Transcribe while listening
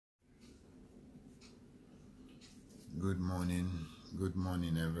Good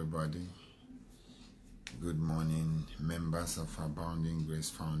morning, everybody. Good morning, members of Abounding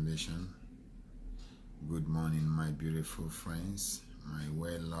Grace Foundation. Good morning, my beautiful friends, my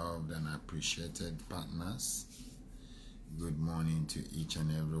well-loved and appreciated partners. Good morning to each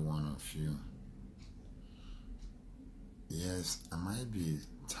and every one of you. Yes, I might be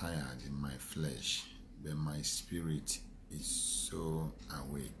tired in my flesh, but my spirit is so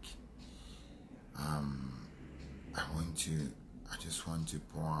awake. I just want to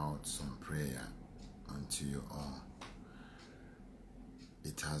pour out some prayer unto you all.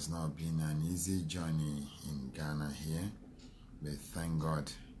 It has not been an easy journey in Ghana here, but thank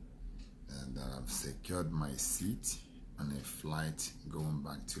God that I've secured my seat on a flight going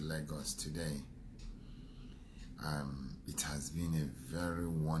back to Lagos today. It has been a very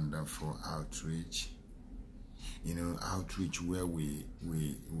wonderful outreach. Outreach where we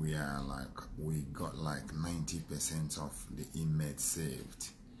got like 90% of the inmates saved.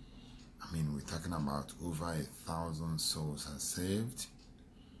 I mean, we're talking about over 1,000 souls are saved.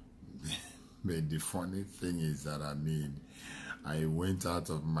 But the funny thing is that I went out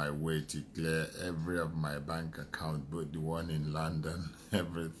of my way to clear every of my bank account, but the one in London,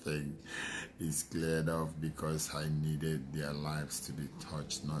 everything is cleared off because I needed their lives to be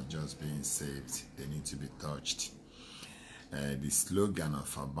touched, not just being saved. They need to be touched. The slogan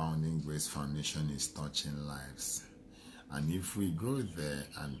of Abounding Grace Foundation is touching lives. And if we go there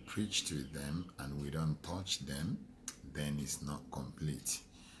and preach to them and we don't touch them, then it's not complete.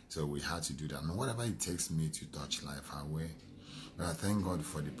 So we had to do that. And whatever it takes me to touch life, I will. But I thank God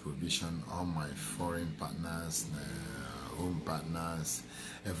for the provision. All my foreign partners, home partners,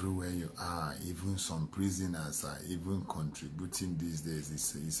 everywhere you are, even some prisoners are even contributing these days.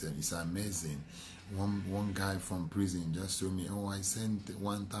 It's amazing. One guy from prison just told me, "Oh, I sent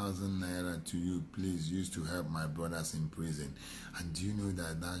 1,000 naira to you. Please use to help my brothers in prison." And do you know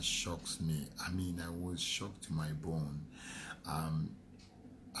that shocks me? I mean, I was shocked to my bone.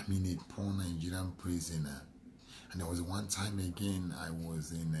 A poor Nigerian prisoner. And there was one time again, I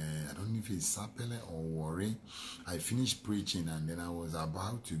was in, I don't know if it's Sapele or Warri. I finished preaching and then I was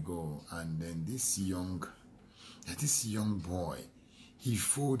about to go. And then this young boy, he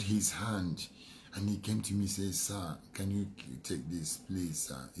folded his hand and he came to me and said, "Sir, can you take this, please,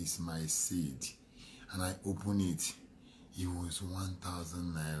 sir? It's my seed." And I opened it. It was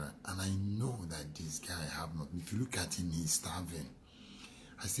 1,000 naira. And I know that this guy have not. If you look at him, he's starving.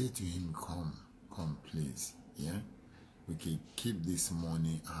 I said to him, come, please. Yeah, we can keep this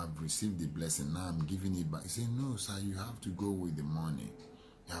money. I have received the blessing. Now I'm giving it back. He said, "No, sir, you have to go with the money.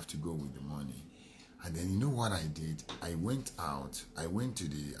 You have to go with the money." And then you know what I did? I went out. I went to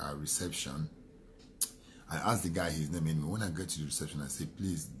the reception. I asked the guy his name. And when I got to the reception, I said,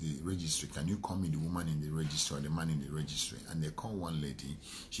 "Please, the registry, can you call me the woman in the registry or the man in the registry?" And they called one lady.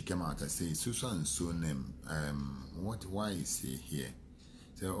 She came out. I said, "So and so name. Why is he here?"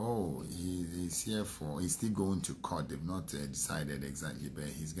 So, "Oh, he's here he's still going to court. They've not decided exactly, but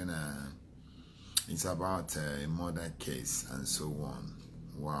it's about a murder case and so on."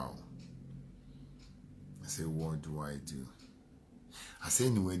 Wow. I said, "What do I do?" I said,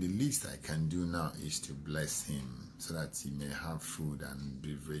 "Anyway, the least I can do now is to bless him so that he may have food and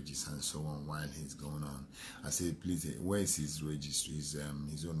beverages and so on while he's going on." I said, "Please, where is his registry? His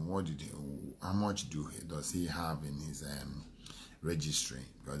own, how much does he have in his registry?"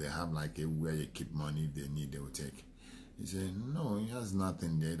 Because they have like where you keep money. If they need, they will take. He said, "No, he has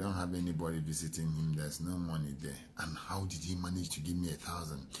nothing there. They don't have anybody visiting him. There's no money there." And how did he manage to give me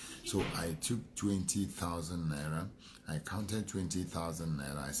 1,000? So I took 20,000 naira. I counted 20,000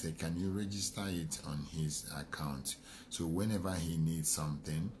 naira. I said, "Can you register it on his account? So whenever he needs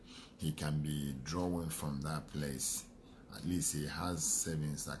something, he can be drawing from that place. At least he has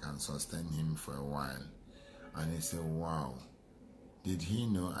savings that can sustain him for a while." And he said, "Wow. Did he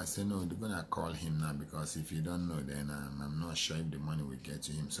know?" I said, "No, they're going to call him now because if you don't know, then I'm not sure if the money will get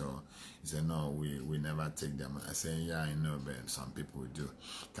to him." So he said, "No, we never take them." I said, "Yeah, I know, but some people do.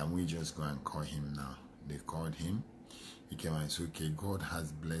 Can we just go and call him now?" They called him. He came and said, "Okay, God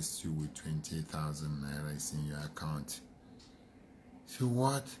has blessed you with 20,000 naira in your account." So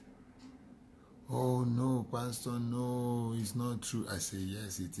what? "Oh, no, Pastor, no, it's not true." I said,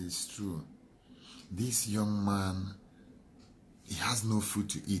 "Yes, it is true. This young man, he has no food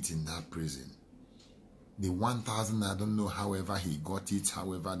to eat in that prison. The 1,000, I don't know, however he got it,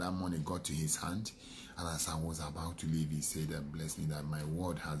 however that money got to his hand. And as I was about to leave, he said, "Bless me that my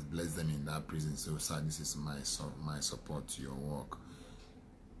word has blessed them in that prison. So, sir, this is my support to your work."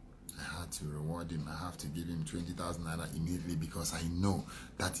 I had to reward him. I have to give him 20,000 naira immediately, because I know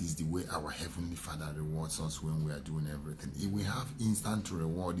that is the way our Heavenly Father rewards us when we are doing everything. If we have instant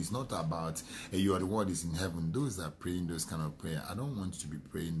reward, it's not about your reward is in heaven. Those that are praying those kind of prayer, I don't want to be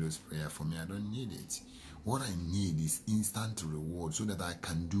praying those prayer for me. I don't need it. What I need is instant reward so that I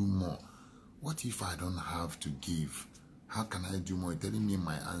can do more. What if I don't have to give? How can I do more? Telling me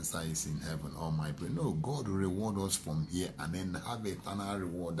my answer is in heaven or my prayer. No, God will reward us from here and then have eternal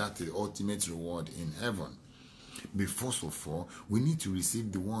reward. That's the ultimate reward in heaven. But first of all, we need to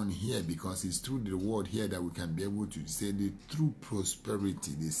receive the one here, because it's through the word here that we can be able to say that through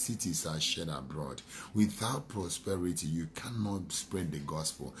prosperity, the cities are shed abroad. Without prosperity, you cannot spread the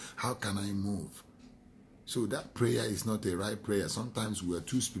gospel. How can I move? So that prayer is not a right prayer. Sometimes we are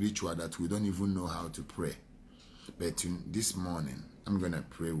too spiritual that we don't even know how to pray. But this morning, I'm going to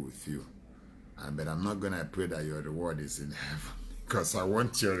pray with you. But I'm not going to pray that your reward is in heaven, because I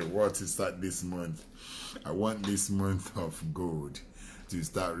want your reward to start this month. I want this month of gold to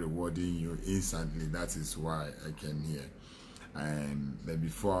start rewarding you instantly. That is why I came here. But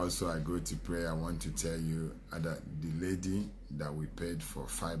before also I go to pray, I want to tell you that the lady that we paid for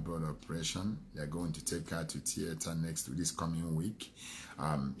fibroid operation, they're going to take her to theater this coming week.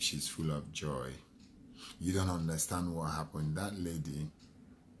 She's full of joy. You don't understand what happened. That lady,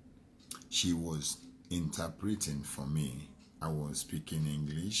 she was interpreting for me. I was speaking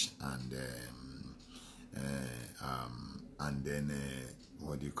English, and then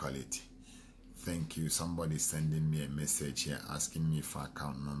what do you call it? Thank you. Somebody sending me a message here asking me for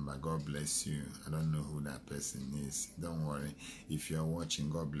account number. God bless you. I don't know who that person is. Don't worry. If you're watching,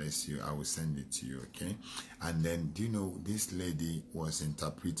 God bless you. I will send it to you, okay? And then, do you know, this lady was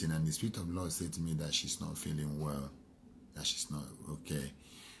interpreting, and the Spirit of the Lord said to me that she's not feeling well, that she's not okay.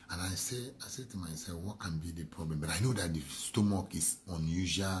 And I said to myself, what can be the problem? But I know that the stomach is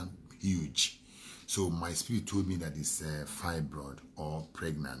unusual huge. So my spirit told me that it's fibroid or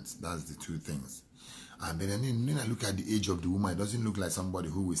pregnant. That's the two things. And then I look at the age of the woman. It doesn't look like somebody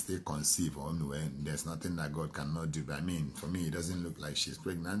who will stay conceived or no. There's nothing that God cannot do. But I mean, for me, it doesn't look like she's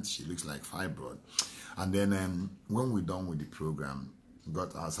pregnant. She looks like fibroid. And then when we're done with the program,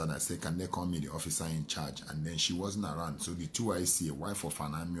 got outside, I said, can they call me the officer in charge? And then she wasn't around. So the two I see, a wife of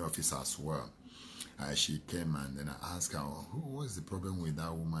an army officer as well. She came, and then I asked her, what's the problem with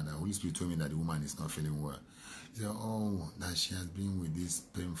that woman? The Holy Spirit told me that the woman is not feeling well. She said, that she has been with this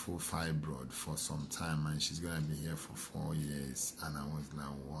painful fibroid for some time, and she's going to be here for 4 years. And I was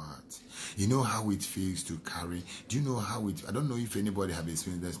like, what? You know how it feels to carry? Do you know how it, I don't know if anybody have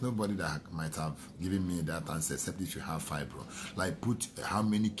experienced, there's nobody that might have given me that answer, except if you have fibroid. Like, put how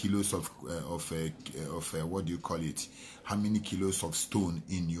many kilos of what do you call it? How many kilos of stone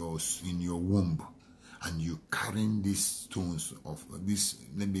in your womb? And you carrying these stones of this,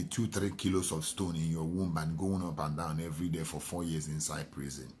 maybe 2-3 kilos of stone in your womb, and going up and down every day for 4 years inside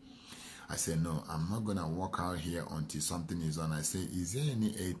prison. I said, no, I'm not going to walk out here until something is on. I say, is there any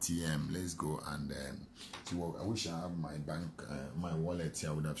ATM? Let's go. And I wish I have my bank, my wallet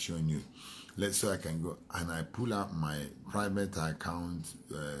here. I would have shown you. So I can go. And I pull out my private account,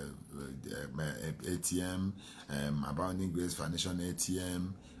 my ATM, Abounding Grace Foundation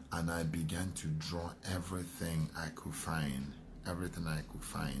ATM. And I began to draw everything I could find.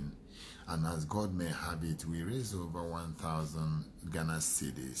 And as God may have it, we raised over 1,000 Ghana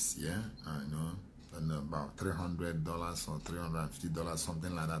cedis, yeah? I know about $300 or $350,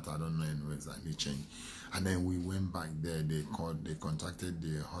 something like that. I don't know anyway exactly change. And then we went back there. They contacted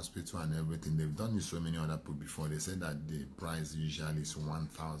the hospital and everything. They've done it so many other people before. They said that the price usually is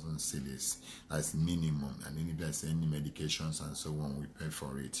 1,000 cedis. That's minimum. And then if there's any medications and so on, we pay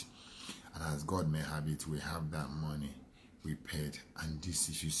for it. And as God may have it, we have that money. We paid. And this,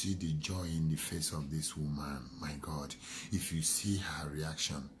 if you see the joy in the face of this woman, my God, if you see her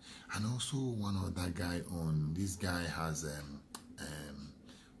reaction. And also one other guy this guy has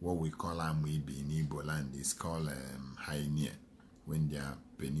what we call amoebi in Igbo land. It's called hernia, when their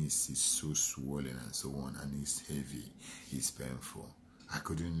penis is so swollen and so on, and it's heavy, it's painful. I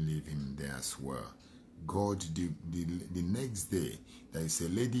couldn't leave him there as well. God, the next day, there is a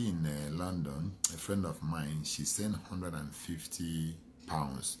lady in London, a friend of mine. She sent £150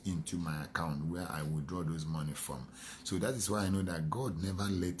 into my account where I withdraw those money from. So that is why I know that God never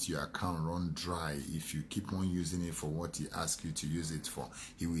let your account run dry. If you keep on using it for what He asks you to use it for,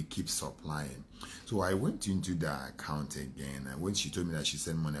 He will keep supplying. So I went into the account again, and when she told me that she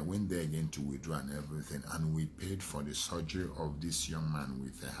sent money, I went there again to withdraw and everything, and we paid for the surgery of this young man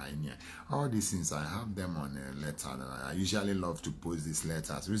with a hernia. All these things, I have them on a letter. I usually love to post these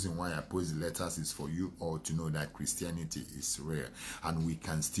letters. The reason why I post the letters is for you all to know that Christianity is real. And and we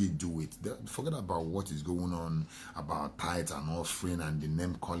can still do it. Forget about what is going on about tithe and offering and the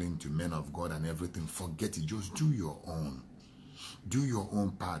name calling to men of God and everything. Forget it. Just do your own. Do your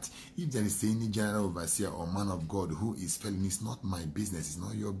own part. If there is any general overseer or man of God who is failing, it's not my business. It's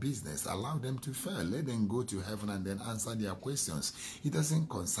not your business. Allow them to fail. Let them go to heaven and then answer their questions. It doesn't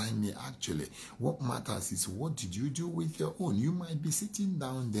concern me actually. What matters is what did you do with your own? You might be sitting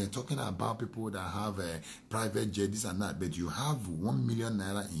down there talking about people that have a private jet, this and that, but you have 1 million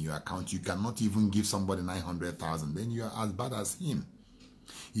naira in your account. You cannot even give somebody 900,000. Then you are as bad as him.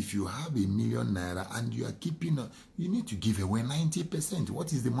 If you have 1 million naira and you are keeping, you need to give away 90%.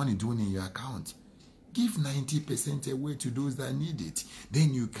 What is the money doing in your account? Give 90% away to those that need it.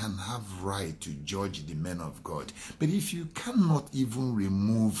 Then you can have right to judge the men of God. But if you cannot even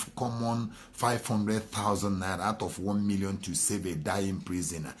remove common 500,000 naira out of 1 million to save a dying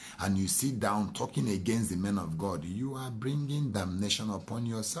prisoner, and you sit down talking against the men of God, you are bringing damnation upon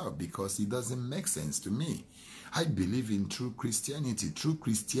yourself, because it doesn't make sense to me. I believe in true Christianity. True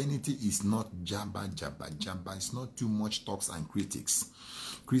Christianity is not jabba, jabba, jabba. It's not too much talks and critics.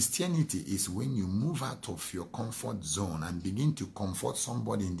 Christianity is when you move out of your comfort zone and begin to comfort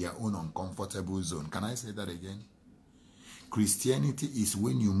somebody in their own uncomfortable zone. Can I say that again? Christianity is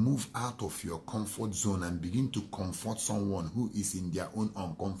when you move out of your comfort zone and begin to comfort someone who is in their own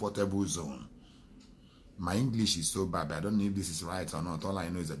uncomfortable zone. My English is so bad. I don't know if this is right or not. All I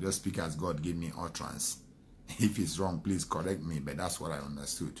know is that just speak as God gave me utterance. If it's wrong, please correct me, but that's what I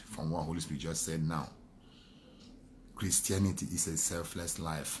understood from what Holy Spirit just said now. Christianity is a selfless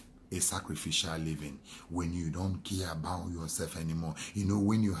life, a sacrificial living, when you don't care about yourself anymore. You know,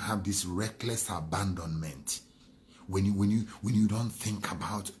 when you have this reckless abandonment, when you don't think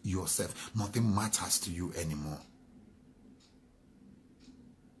about yourself, nothing matters to you anymore.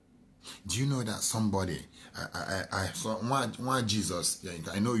 Do you know that somebody, I saw one Jesus,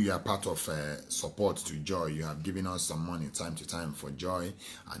 I know you are part of support to Joy. You have given us some money time to time for Joy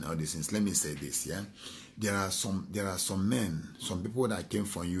and all these things. Let me say this, yeah. There are some men, some people that came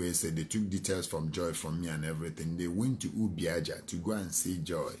from USA, they took details from Joy from me and everything. They went to Ubiaja to go and see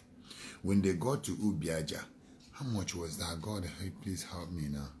Joy. When they got to Ubiaja, how much was that? God, please help me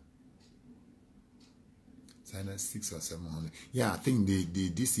now. Either 600 or 700. Yeah, I think the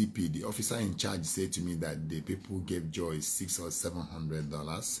DCP, the officer in charge, said to me that the people gave Joy $600 or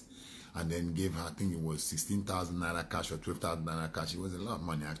 $700, and then gave her, I think it was 16,000 naira cash or 12,000 naira cash. It was a lot of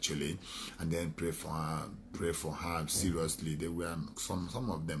money actually, and then pray for her seriously. They were some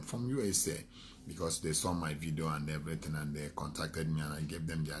of them from USA, because they saw my video and everything, and they contacted me, and I gave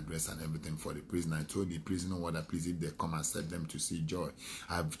them the address and everything for the prison. I told the prisoner what I please, if they come, accept them to see Joy.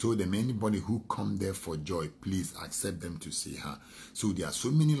 I've told them anybody who come there for Joy, please accept them to see her. So there are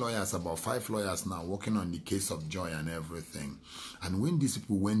so many lawyers, about 5 lawyers now working on the case of Joy and everything. And when these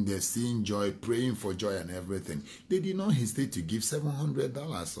people went there seeing Joy, praying for Joy and everything, they did not hesitate to give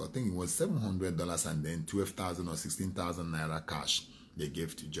 $700. So I think it was $700 and then 12,000 or 16,000 naira cash they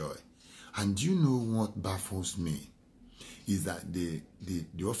gave to Joy. And do you know what baffles me? Is that the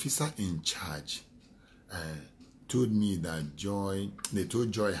officer in charge told me that they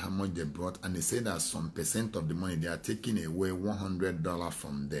told Joy how much they brought, and they said that some percent of the money, they are taking away $100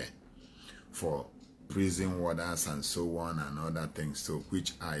 from there for prison warders and so on and other things. So,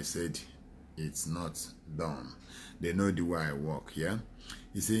 which I said, it's not done. They know the way I work, yeah?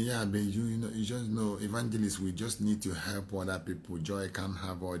 He said, yeah, but you just know, Evangelist, we just need to help other people. Joy can't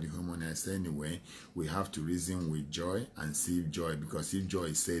have all the whole money. I said, anyway, we have to reason with Joy and see if Joy, because if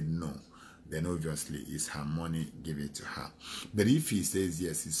Joy said no, then obviously it's her money, give it to her. But if he says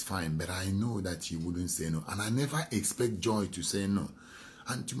yes, it's fine. But I know that he wouldn't say no. And I never expect Joy to say no.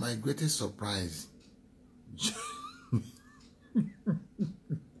 And to my greatest surprise,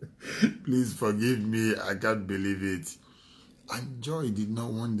 please forgive me, I can't believe it. And Joy did not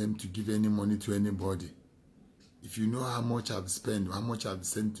want them to give any money to anybody. If you know how much I've spent, how much I've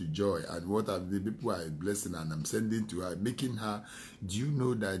sent to Joy, and what the people are blessing and I'm sending to her, making her, do you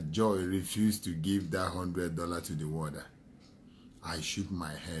know that Joy refused to give that $100 to the warder? I shook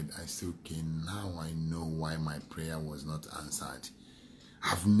my head. I said, okay, now I know why my prayer was not answered.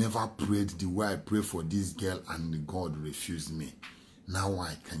 I've never prayed the way I pray for this girl and God refused me. Now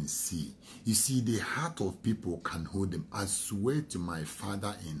I can see. You see, the heart of people can hold them. I swear to my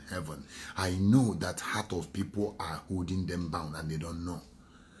Father in heaven, I know that heart of people are holding them bound and they don't know.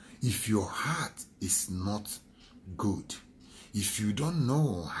 If your heart is not good, if you don't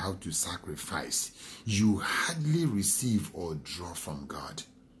know how to sacrifice, you hardly receive or draw from God.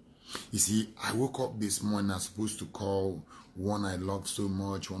 You see, I woke up this morning, I was supposed to call one I love so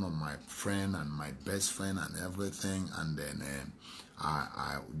much, one of my friend and my best friend and everything, and then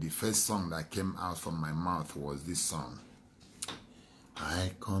the first song that came out from my mouth was this song.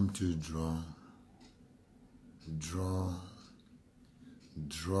 I come to draw,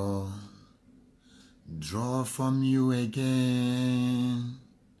 draw from you again.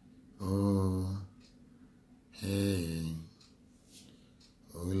 Oh, hey,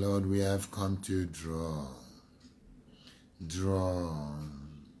 oh Lord, we have come to draw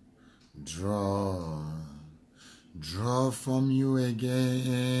from you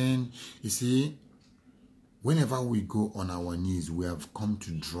again. You see, whenever we go on our knees, we have come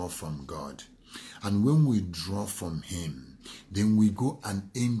to draw from God. And when we draw from him, then we go and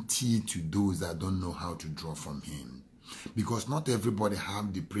empty to those that don't know how to draw from him. Because not everybody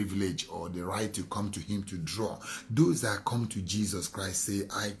have the privilege or the right to come to him to draw. Those that come to Jesus Christ say,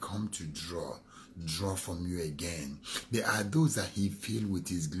 I come to draw from you again. There are those that he filled with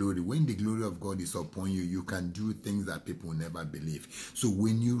his glory. When the glory of God is upon you, you can do things that people never believe. So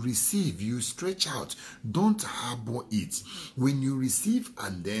when you receive, you stretch out. Don't harbor it. When you receive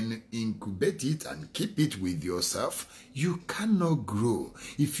and then incubate it and keep it with yourself, you cannot grow.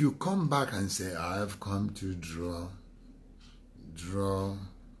 If you come back and say, I have come to draw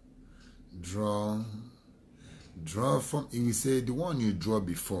from, he will say, the one you draw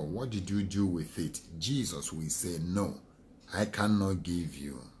before, what did you do with it? Jesus will say, no, I cannot give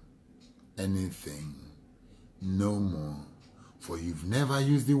you anything, no more, for you've never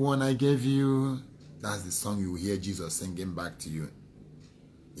used the one I gave you. That's the song you will hear Jesus singing back to you.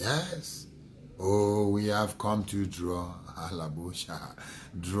 Yes. Oh, we have come to draw.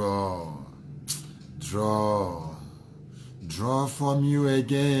 Draw from you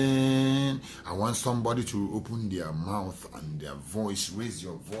again. I want somebody to open their mouth and their voice, raise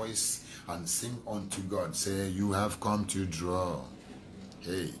your voice and sing unto God. Say, you have come to draw.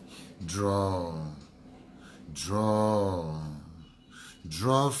 Hey, draw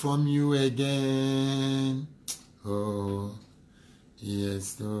from you again. Oh,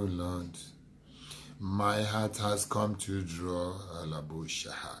 yes, oh Lord. My heart has come to draw.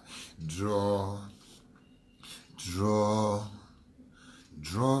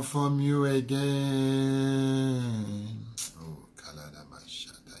 Draw from you again. Oh,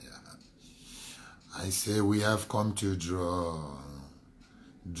 I say we have come to draw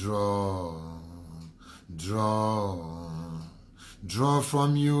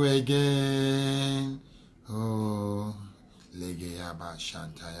from you again. Oh,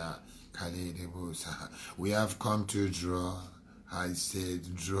 we have come to draw. I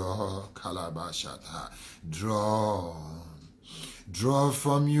said, draw, Kalabashata, draw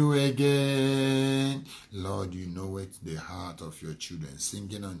from you again. Lord, you know it, the heart of your children,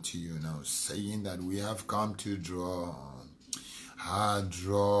 singing unto you now, saying that we have come to draw.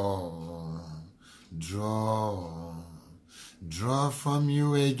 Draw from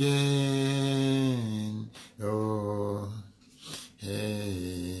you again. Oh,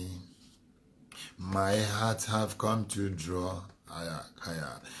 hey, my heart have come to draw.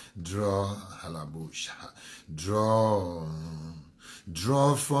 Draw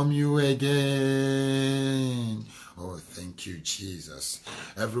from you again. Oh, thank you, Jesus.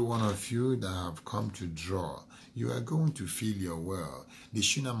 Every one of you that have come to draw, you are going to fill your well. The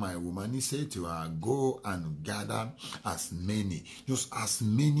Shunammite woman, he said to her, go and gather as many, just as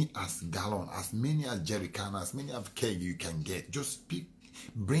many as gallon, as many as jerrycan, as many as keg you can get. Just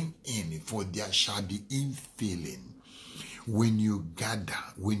bring in, for there shall be infilling. When you gather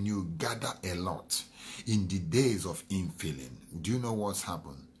a lot in the days of infilling, do you know what's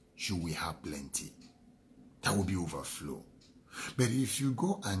happened? You will have plenty. That will be overflow. But if you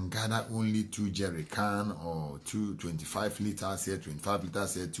go and gather only 2 jerrycan or 25 liters here, 25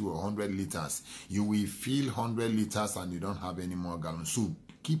 liters here, 2 or 100 liters, you will fill 100 liters and you don't have any more gallons. So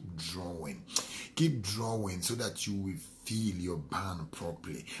keep drawing so that you will fill your barn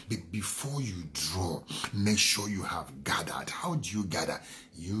properly. But before you draw, make sure you have gathered. How do you gather?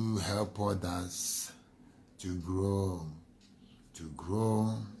 You help others to grow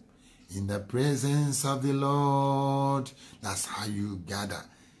in the presence of the Lord. That's how you gather.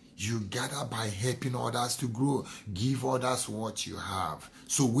 You gather by helping others to grow. Give others what you have.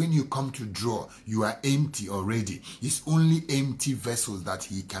 So when you come to draw, you are empty already. It's only empty vessels that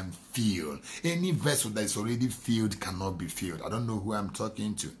he can fill. Any vessel that is already filled cannot be filled. I don't know who I'm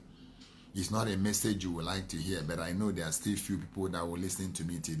talking to. It's not a message you would like to hear, but I know there are still few people that will listen to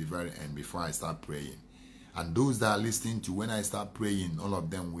me till the very end before I start praying. And those that are listening to when I start praying, all of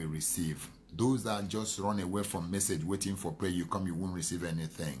them will receive. Those that just run away from message waiting for prayer, you come, you won't receive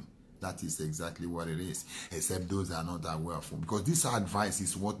anything. That is exactly what it is. Except those that are not aware of it. Because this advice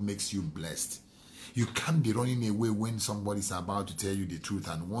is what makes you blessed. You can't be running away when somebody's about to tell you the truth,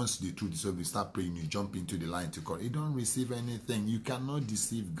 and once the truth is over, you start praying, you jump into the line to God. You don't receive anything. You cannot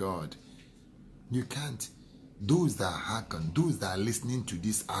deceive God. You can't. Those that hearken, those that are listening to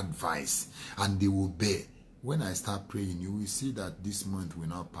this advice, and they will bear. When I start praying, you will see that this month will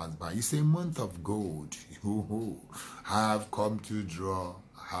not pass by. It's a month of gold. I have come to draw.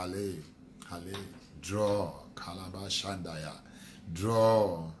 Hale, hale, draw. Kalabashandaya.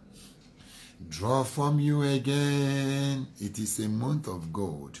 Draw. Draw from you again. It is a month of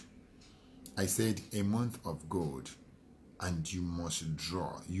gold. I said a month of gold. And you must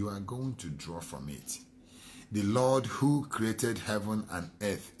draw. You are going to draw from it. The Lord who created heaven and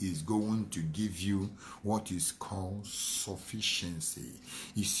earth is going to give you what is called sufficiency.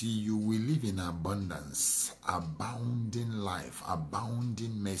 You see, you will live in abundance, abounding life,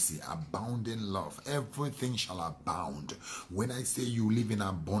 abounding mercy, abounding love. Everything shall abound. When I say you live in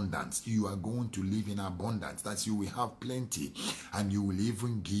abundance, you are going to live in abundance. That you will have plenty, and you will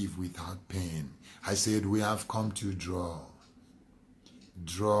even give without pain. I said we have come to draw.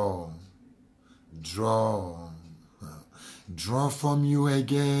 Draw. Draw. Draw from you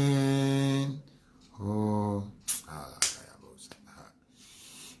again. Oh.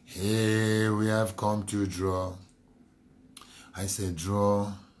 Here we have come to draw. I said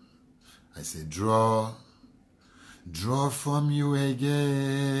draw. I said draw. Draw from you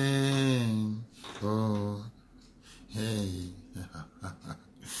again. Oh. Hey.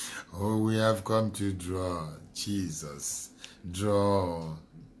 Oh, we have come to draw. Jesus. Draw.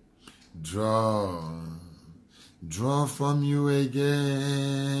 Draw. Draw from you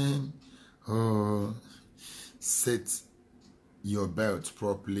again. Oh. Set your belt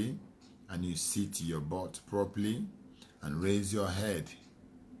properly, and you sit your butt properly, and raise your head.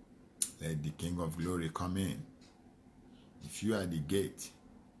 Let the King of Glory come in. If you are the gate,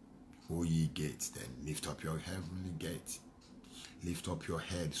 O ye gates, then lift up your heavenly gate. Lift up your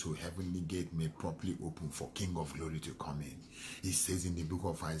head so heavenly gate may properly open for King of Glory to come in. It says in the book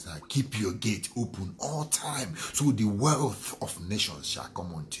of Isaiah, keep your gate open all time, so the wealth of nations shall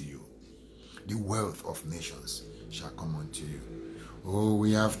come unto you. The wealth of nations shall come unto you. Oh,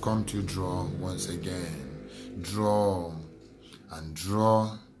 we have come to draw once again. Draw and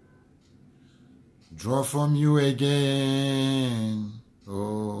draw. Draw from you again.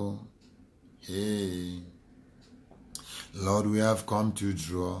 Oh, hey. Lord, we have come to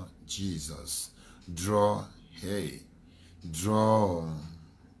draw. Jesus. Draw. Hey. Draw.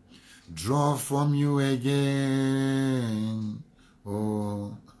 Draw from you again.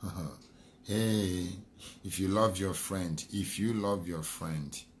 Oh. Hey. If you love your friend, if you love your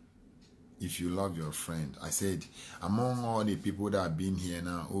friend, I said, among all the people that have been here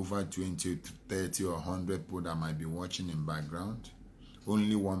now, over 20, 30 or 100 people that might be watching in background,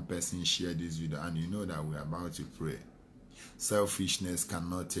 only one person shared this video, and you know that we're about to pray. Selfishness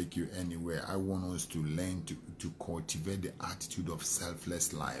cannot take you anywhere. I want us to learn to cultivate the attitude of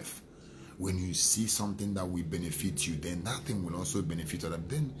selfless life. When you see something that will benefit you, then that thing will also benefit others.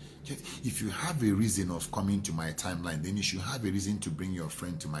 Then, if you have a reason of coming to my timeline, then you should have a reason to bring your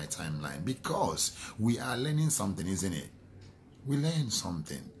friend to my timeline, because we are learning something, isn't it? We learn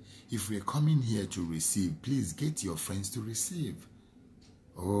something. If we're coming here to receive, please get your friends to receive.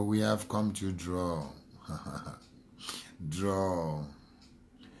 Oh, we have come to draw. Draw.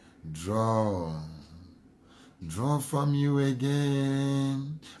 Draw. Draw from you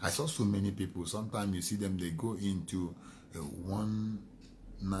again. I saw so many people. Sometimes you see them, they go into one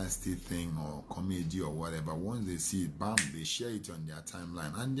nasty thing or comedy or whatever. Once they see it, bam, they share it on their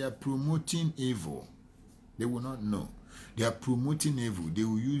timeline, and they are promoting evil. They will not know. They are promoting evil. They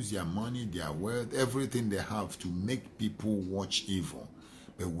will use their money, their wealth, everything they have to make people watch evil.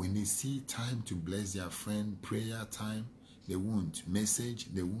 But when they see time to bless their friend, prayer time, they won't. Message,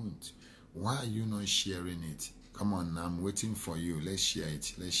 they won't. Why are you not sharing it? Come on, I'm waiting for you. Let's share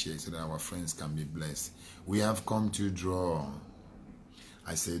it. Let's share it so that our friends can be blessed. We have come to draw.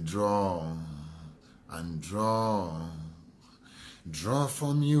 I say draw and draw. Draw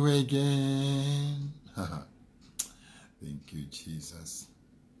from you again. Thank you, Jesus.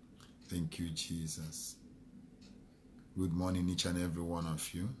 Thank you, Jesus. Good morning, each and every one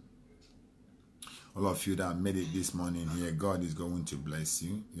of you. All of you that made it this morning here, God is going to bless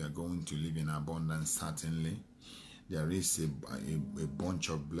you. You are going to live in abundance, certainly. There is a bunch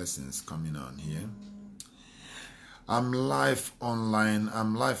of blessings coming on here. I'm live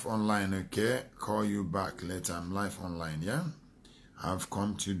online. Okay? Call you back later. I'm live online, yeah? I've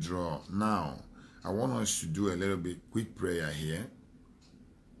come to draw. Now, I want us to do a little bit quick prayer here.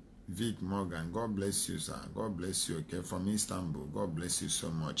 Vic Morgan, God bless you, sir. God bless you, okay, from Istanbul. God bless you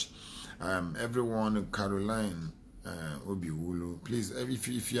so much. Everyone, Caroline, Obiwulu, please,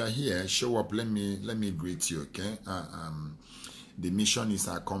 if you are here, show up. Let me greet you, okay? The mission is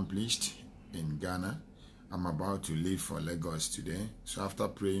accomplished in Ghana. I'm about to leave for Lagos today. So after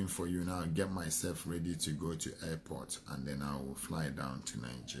praying for you now, get myself ready to go to airport, and then I will fly down to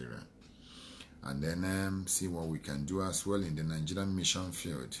Nigeria. And then see what we can do as well in the Nigerian mission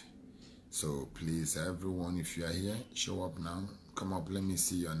field. So please, everyone, if you are here, show up now. Come up, let me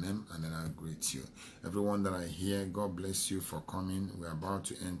see your name, and then I'll greet you. Everyone that I hear, God bless you for coming. We're about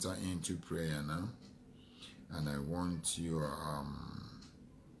to enter into prayer now. And I want you,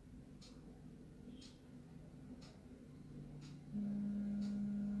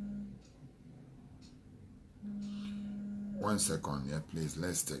 one second, yeah, please.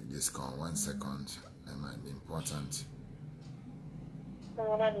 Let's take this call. 1 second. It might be important.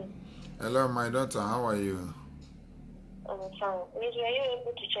 Hello, my daughter. How are you? I'm fine. Were you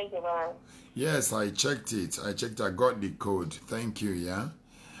able to check the bar? Yes, I checked it. I got the code. Thank you, yeah.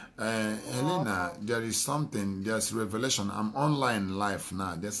 Helena, there is something. There's revelation. I'm online live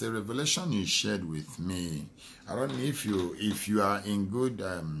now. There's a revelation you shared with me. I don't know if you are in good.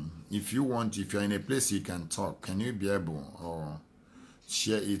 If you're in a place you can talk, can you be able or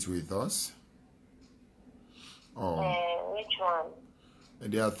share it with us? Oh, which one?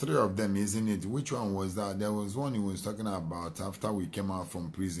 There are 3 of them, isn't it? Which one was that? There was one he was talking about after we came out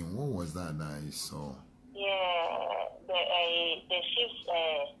from prison. What was that I saw? Yeah, the ships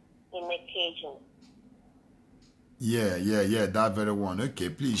in the cage. Yeah, that very one. Okay,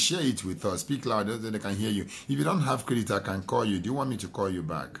 please share it with us. Speak louder so they can hear you. If you don't have credit, I can call you. Do you want me to call you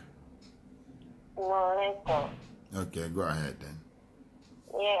back? No, let's go. Okay, go ahead then.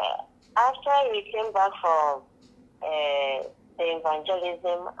 Yeah, after we came back from the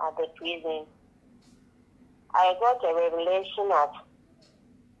evangelism at the prison, I got a revelation at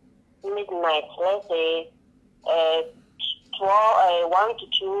midnight, let's say 1 to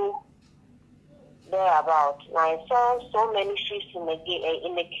 2 thereabout. And I saw so many ships in the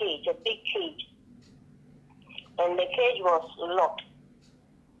cage, a big cage, and the cage was locked.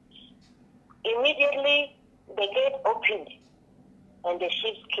 Immediately, the gate opened, and the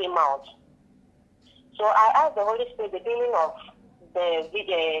ships came out. So I asked the Holy Spirit the meaning of the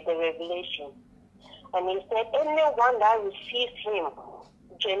revelation, and He said, anyone that receives Him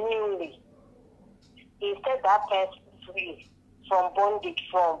genuinely, He set that person free from bondage,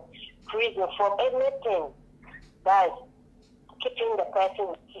 from prison, from anything that is keeping the person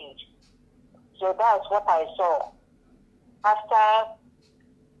in cage. So that's what I saw after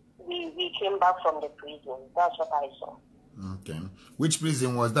we came back from the prison. That's what I saw. Okay. Which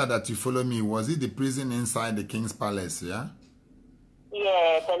prison was that you followed me? Was it the prison inside the King's Palace, yeah?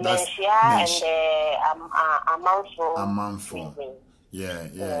 Yeah, the Menshia and the Amanfo. Yeah.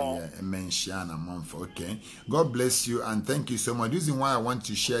 Menshia and Amanfo. Okay. God bless you and thank you so much. The reason why I want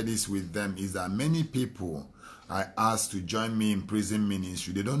to share this with them is that many people I asked to join me in prison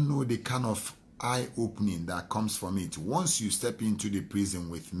ministry, they don't know the kind of eye-opening that comes from it. Once you step into the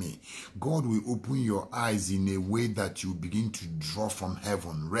prison with me, God will open your eyes in a way that you begin to draw from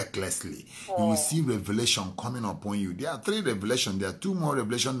heaven recklessly. You will see revelation coming upon you. There are 3 revelations. There are 2 more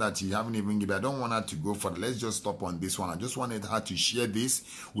revelations that you haven't even given. I don't want her to go further. Let's just stop on this one. I just wanted her to share this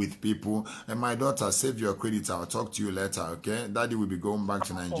with people. And my daughter, save your credit. I'll talk to you later, okay? Daddy will be going back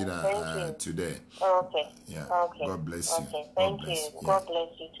to Nigeria today. Okay. Yeah. Okay. God bless you. Okay. Thank you. God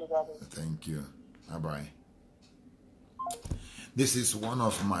bless you too, Daddy. Thank you. Bye-bye. This is one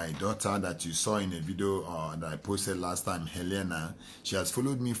of my daughter that you saw in a video that I posted last time, Helena. She has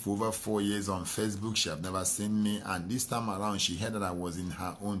followed me for over 4 years on Facebook. She have never seen me. And this time around, she heard that I was in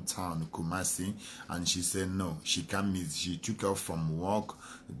her own town, Kumasi. And she said, no, she can't miss. She took off from work,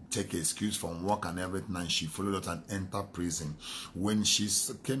 take excuse from work and everything. And she followed us and entered prison. When she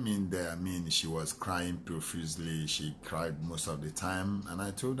came in there, she was crying profusely. She cried most of the time. And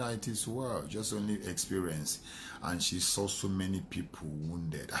I told her it is well, just only experience. And she saw so many people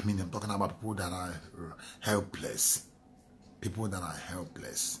wounded. I'm talking about people that are helpless. People that are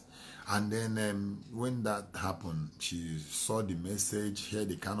helpless. And then when that happened, she saw the message, heard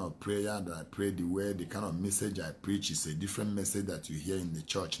the kind of prayer that I prayed, the kind of message I preach is a different message that you hear in the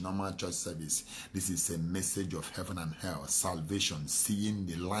church, normal church service. This is a message of heaven and hell, salvation, seeing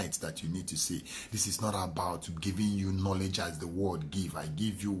the light that you need to see. This is not about giving you knowledge as the word give. I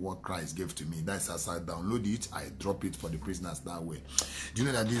give you what Christ gave to me. That's as I download it, I drop it for the prisoners that way. Do you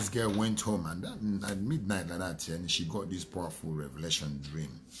know that this girl went home and at midnight like that, and she got this powerful revelation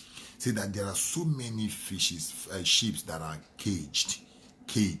dream. See that there are so many fishes, ships that are caged.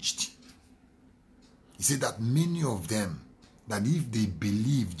 He said that many of them, that if they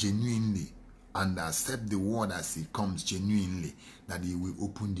believe genuinely and accept the word as it comes genuinely, that he will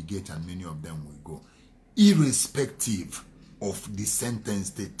open the gate and many of them will go. Irrespective of the sentence,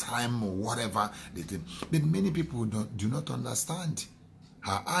 the time, or whatever they think. But many people do not understand.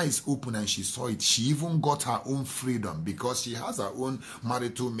 Her eyes open and she saw it. She even got her own freedom because she has her own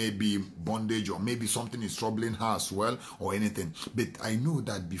marital maybe bondage, or maybe something is troubling her as well, or anything. But I know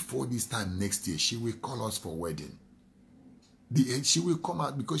that before this time next year, she will call us for wedding. She will come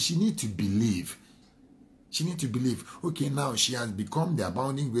out because she needs to believe. She needs to believe. Okay, now she has become the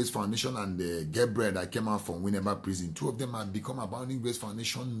Abounding Grace Foundation and the Gabriel that came out from Winneba prison. Two of them have become Abounding Grace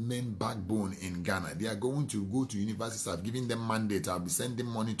Foundation main backbone in Ghana. They are going to go to universities. I've given them mandate. I'll be sending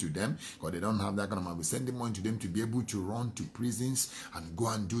money to them because they don't have that kind of money. I'll be sending money to them to be able to run to prisons and go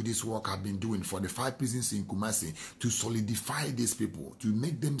and do this work I've been doing for the 5 prisons in Kumasi to solidify these people, to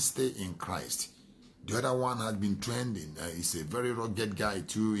make them stay in Christ. The other one has been trending. He's a very rugged guy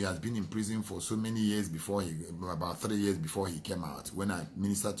too. He has been in prison for so many years before about 3 years before he came out. When I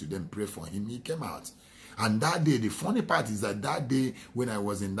ministered to them, prayed for him, he came out. And that day, the funny part is that day when I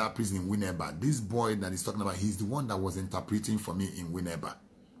was in that prison in Winneba, this boy that he's talking about, he's the one that was interpreting for me in Winneba.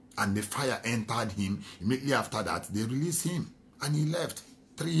 And the fire entered him. Immediately after that, they released him. And he left.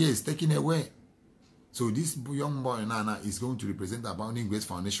 3 years taken away. So this young boy, Nana, is going to represent the Abounding Grace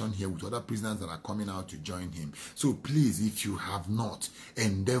Foundation here with other prisoners that are coming out to join him. So please, if you have not,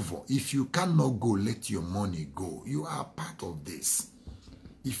 endeavor. If you cannot go, let your money go. You are part of this.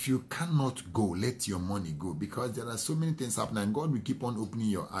 If you cannot go, let your money go, because there are so many things happening, and God will keep on opening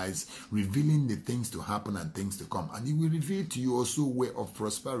your eyes, revealing the things to happen and things to come. And He will reveal to you also way of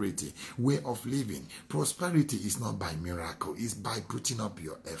prosperity, way of living. Prosperity is not by miracle, it's by putting up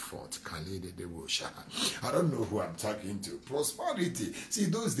your effort. I don't know who I'm talking to. Prosperity. See,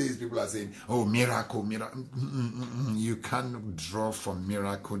 those days people are saying, oh, miracle, miracle. You can't draw from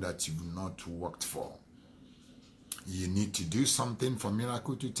miracle that you've not worked for. You need to do something for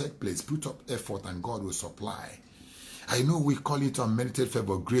miracle to take place. Put up effort and God will supply. I know we call it unmerited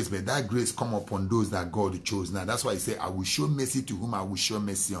favor, grace, but that grace come upon those that God chose. Now that's why I say, I will show mercy to whom I will show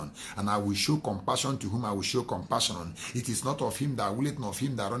mercy on, and I will show compassion to whom I will show compassion on. It is not of him that willeth, nor of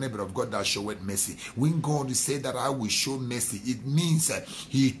him that runneth, but of God that showeth mercy. When God said that I will show mercy, it means that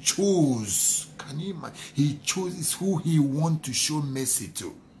He chose. Can you imagine? He chooses who He wants to show mercy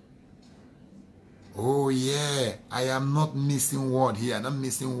to. Oh yeah, I am not missing word here. I'm not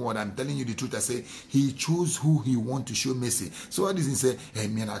missing word. I'm telling you the truth. I say He chose who He wants to show mercy. So what does He say? Hey,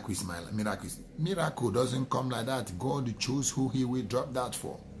 miracle is my miracle. Miracle doesn't come like that. God chose who He will drop that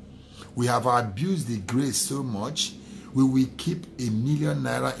for. We have abused the grace so much. We will keep ₦1 million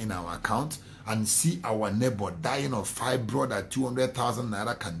in our account and see our neighbor dying of fibroid that 200,000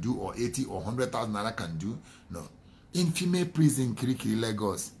 naira can do, or 80 or 100,000 naira can do. No. In female prison, Kirikiri,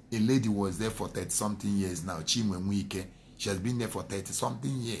 Lagos, a lady was there for 30-something years now. Chimwemwike. She has been there for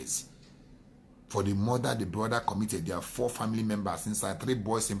 30-something years. For the mother, the brother committed. There are 4 family members inside, 3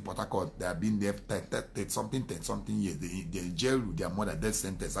 boys in Port Harcourt. They have been there 30-something years. They jailed with their mother, death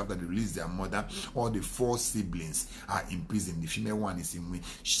sentence after they released their mother. All the 4 siblings are in prison. The female one is in Mwe.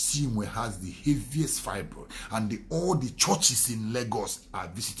 Chimwe has the heaviest fibroid. And all the churches in Lagos are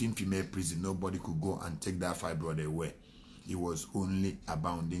visiting female prison. Nobody could go and take that fibroid away. It was only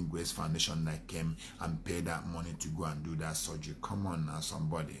Abounding Grace Foundation that came and paid that money to go and do that surgery. Come on now,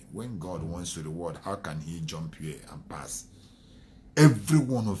 somebody. When God wants to reward, how can He jump here and pass? Every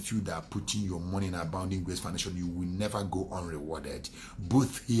one of you that are putting your money in Abounding Grace Foundation, you will never go unrewarded,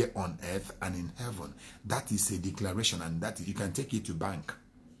 both here on earth and in heaven. That is a declaration, and that you can take it to bank.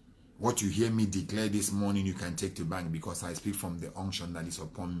 What you hear me declare this morning, you can take to bank, because I speak from the unction that is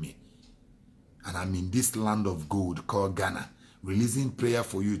upon me. And I'm in this land of gold called Ghana, releasing prayer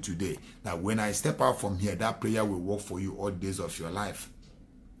for you today, that when I step out from here, that prayer will work for you all days of your life.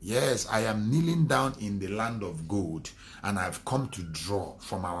 Yes, I am kneeling down in the land of gold, and I've come to draw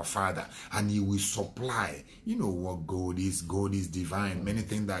from our Father, and He will supply. You know what gold is? Gold is divine. Many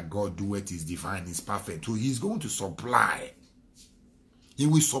things that God doeth is divine, is perfect. So He's going to supply. He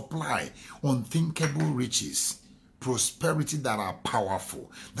will supply unthinkable riches, prosperity that are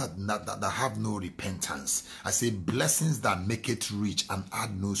powerful, that have no repentance. I say blessings that make it rich and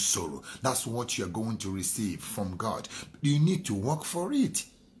add no sorrow. That's what you're going to receive from God. You need to work for it.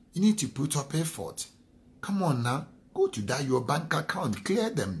 You need to put up effort. Come on now. Go to that your bank account, clear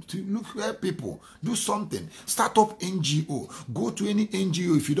them, to look for people, do something, start up NGO, go to any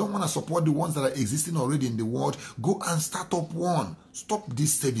NGO. If you don't want to support the ones that are existing already in the world, go and start up one. Stop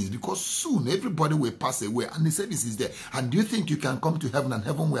this savings, because soon everybody will pass away and the service is there. And do you think you can come to heaven and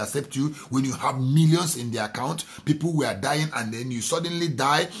heaven will accept you when you have millions in the account? People were dying and then you suddenly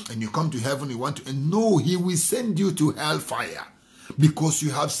die and you come to heaven, you want to, and no, he will send you to hellfire because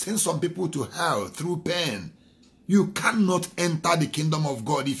you have sent some people to hell through pain. You cannot enter the kingdom of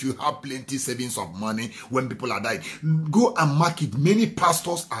God if you have plenty savings of money when people are dying. Go and mark it. Many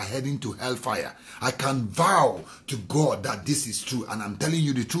pastors are heading to hellfire. I can vow to God that this is true, and I'm telling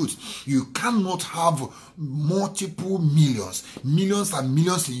you the truth. You cannot have multiple millions and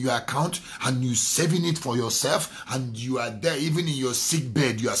millions in your account, and you saving it for yourself, and you are there even in your sick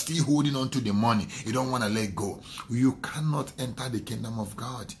bed. You are still holding on to the money. You don't want to let go. You cannot enter the kingdom of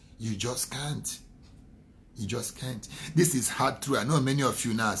God. You just can't. You just can't. This is hard truth. I know many of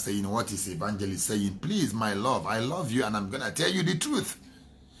you now are saying, what is Evangelist saying? Please, my love, I love you and I'm going to tell you the truth.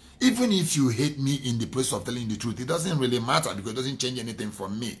 Even if you hate me in the process of telling you the truth, it doesn't really matter because it doesn't change anything for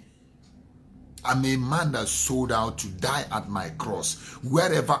me. I'm a man that sold out to die at my cross.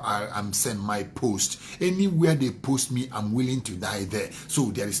 Wherever I am sent, my post. Anywhere they post me, I'm willing to die there. So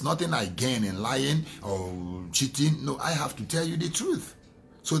there is nothing I gain in lying or cheating. No, I have to tell you the truth,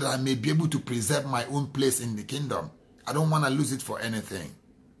 so that I may be able to preserve my own place in the kingdom. I don't want to lose it for anything.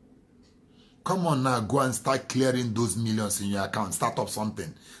 Come on now, go and start clearing those millions in your account. Start up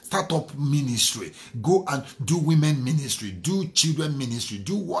something. Start up ministry. Go and do women ministry. Do children ministry.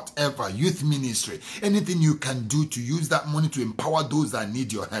 Do whatever. Youth ministry. Anything you can do to use that money to empower those that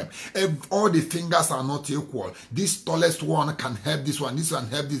need your help. All the fingers are not equal. This tallest one can help this one. This one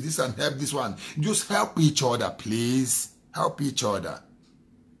help this one help this one. Just help each other, please. Help each other.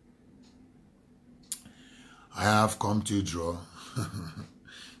 I have come to draw.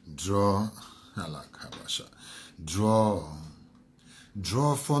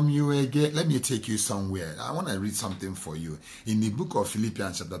 Draw from you again. Let me take you somewhere. I want to read something for you. In the book of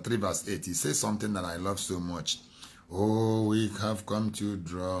Philippians chapter 3 verse 8, it says something that I love so much. Oh, we have come to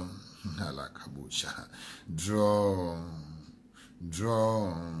draw.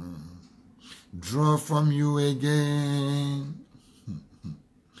 Draw from you again.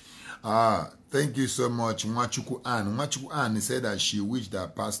 Thank you so much, Chukwuka. Chukwuka said that she wished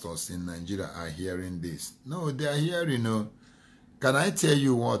that pastors in Nigeria are hearing this. No, they are hearing. No. Can I tell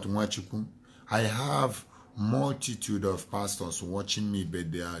you what, Chukwuka? I have multitude of pastors watching me,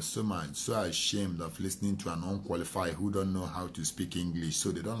 but they are so ashamed of listening to an unqualified who don't know how to speak English,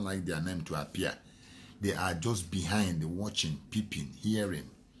 so they don't like their name to appear. They are just behind, watching, peeping, hearing,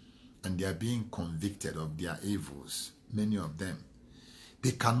 and they are being convicted of their evils. Many of them.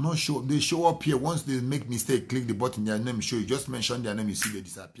 They cannot show. They show up here. Once they make mistake, click the button, their name show. You just mention their name, you see they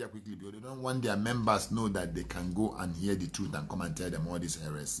disappear quickly because they don't want their members know that they can go and hear the truth and come and tell them all these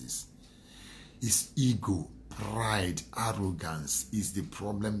heresies. It's ego, pride, arrogance is the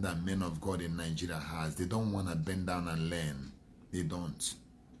problem that men of God in Nigeria has. They don't want to bend down and learn. They don't.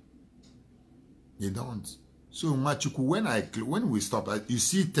 They don't. So, Chukwuka, when we stop, you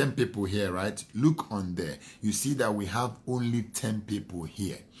see 10 people here, right? Look on there. You see that we have only 10 people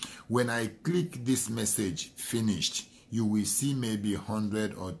here. When I click this message, finished, you will see maybe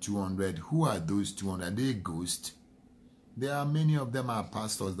 100 or 200. Who are those 200? Are they ghosts? There are many of them are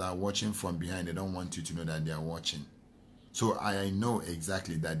pastors that are watching from behind. They don't want you to know that they are watching. So I know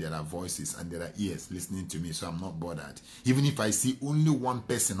exactly that there are voices and there are ears listening to me, so I'm not bothered. Even if I see only one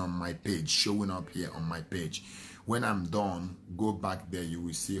person on my page showing up here on my page, when I'm done, go back there, you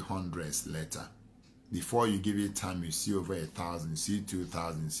will see hundreds later. Before you give it time, you see over 1,000, see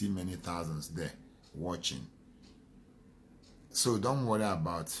 2,000, see many thousands there watching. So don't worry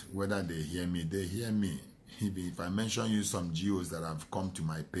about whether they hear me. They hear me. If I mention you some geos that have come to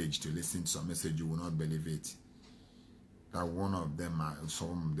my page to listen to some message, you will not believe it. That one of them,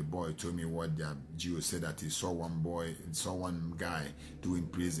 the boy told me what their Geo said, that he saw one guy doing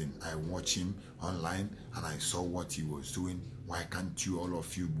prison. I watched him online and I saw what he was doing. Why can't you, all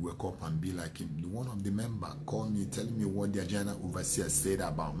of you, wake up and be like him? One of the members called me, telling me what the general overseer said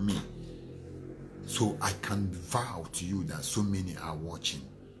about me. So I can vow to you that so many are watching.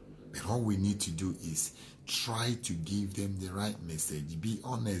 But all we need to do is try to give them the right message. Be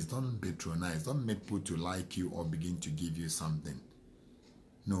honest. Don't patronize. Don't make people to like you or begin to give you something.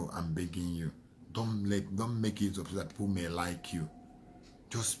 No, I'm begging you. Don't make it so that people may like you.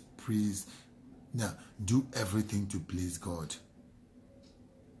 Just please. Now, do everything to please God.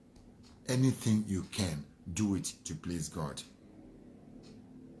 Anything you can, do it to please God.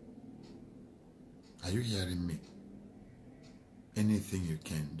 Are you hearing me? Anything you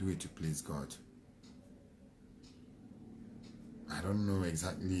can, do it to please God. I don't know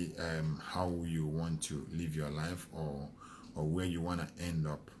exactly how you want to live your life or where you want to end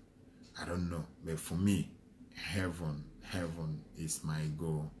up. I don't know. But for me, heaven is my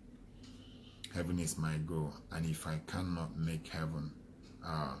goal. Heaven is my goal. And if I cannot make heaven,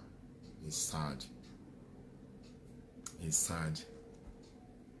 it's sad. It's sad.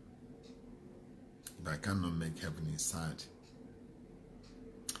 If I cannot make heaven, it's sad.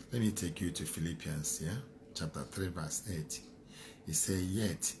 Let me take you to Philippians, chapter 3, verse 8. He said,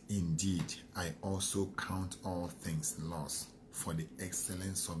 "Yet indeed I also count all things lost for the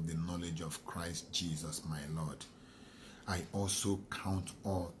excellence of the knowledge of Christ Jesus my Lord. I also count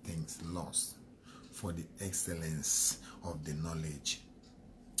all things lost for the excellence of the knowledge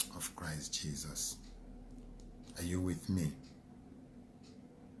of Christ Jesus." Are you with me?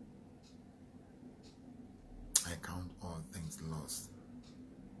 I count all things lost.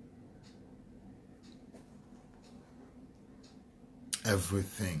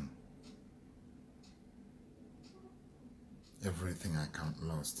 Everything I count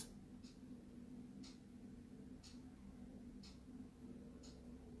lost.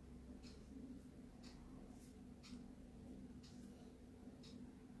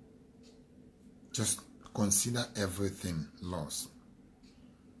 Just consider everything lost.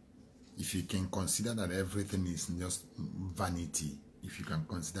 If you can consider that everything is just vanity, if you can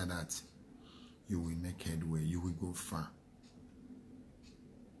consider that, you will make headway, you will go far.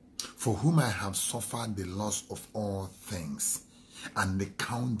 For whom I have suffered the loss of all things, and they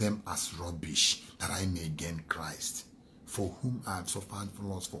count them as rubbish, that I may gain Christ. For whom I have suffered the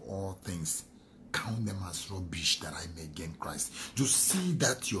loss for all things, count them as rubbish, that I may gain Christ. Just see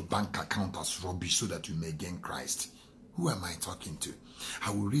that your bank account as rubbish so that you may gain Christ. Who am I talking to?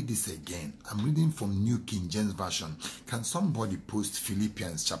 I will read this again. I'm reading from New King James Version. Can somebody post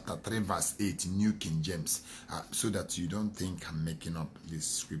Philippians chapter 3 verse 8 New King James so that you don't think I'm making up this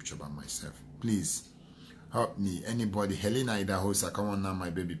scripture by myself? Please help me. Anybody? Helena Idahosa, come on now, my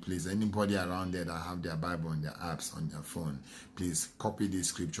baby, please. Anybody around there that have their Bible on their apps, on their phone, please copy this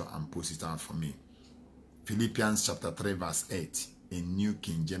scripture and post it out for me. Philippians chapter 3 verse 8 in New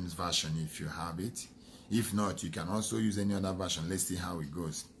King James Version if you have it. If not, you can also use any other version. Let's see how it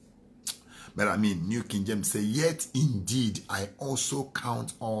goes. But I mean, New King James say, "Yet indeed I also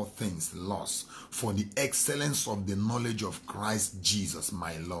count all things lost for the excellence of the knowledge of Christ Jesus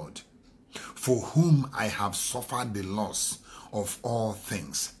my Lord, for whom I have suffered the loss of all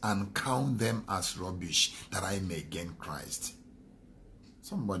things, and count them as rubbish, that I may gain Christ."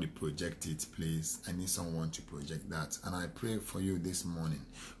 Somebody project it, please. I need someone to project that. And I pray for you this morning.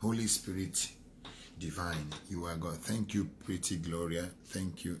 Holy Spirit divine, you are God. Thank you, pretty Gloria.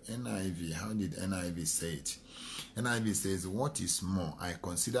 Thank you, NIV. How did NIV say it? NIV says, "What is more, I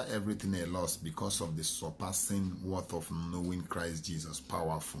consider everything a loss because of the surpassing worth of knowing Christ Jesus,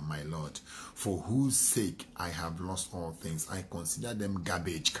 powerful, my Lord, for whose sake I have lost all things. I consider them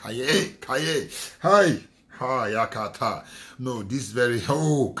garbage." Kaye, hi. Yakata. No, this very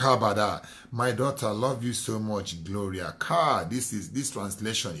Kabada. My daughter, love you so much, Gloria. This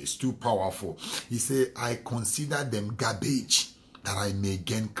translation is too powerful. He said, "I consider them garbage, that I may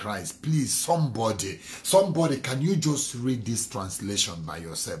gain Christ." Please, somebody, can you just read this translation by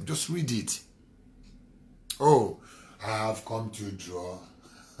yourself? Just read it. Oh, I have come to draw.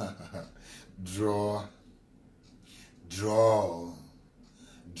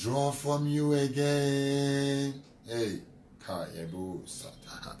 Draw from you again. Hey,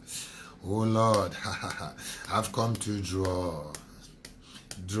 oh Lord, I've come to draw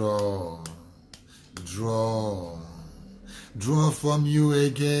from you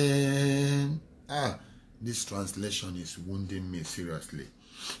again. This translation is wounding me seriously.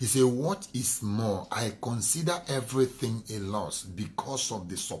 He said, "What is more, I consider everything a loss because of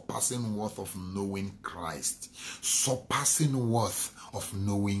the surpassing worth of knowing Christ." Surpassing worth of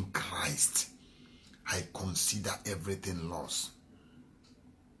knowing Christ. I consider everything lost.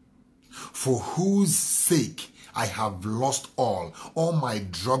 "For whose sake I have lost all my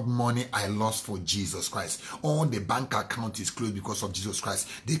drug money I lost for Jesus Christ. All the bank account is closed because of Jesus Christ.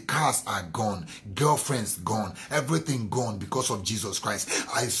 The cars are gone, girlfriends gone, everything gone because of Jesus Christ.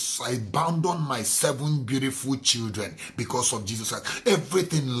 I abandoned my 7 beautiful children because of Jesus Christ.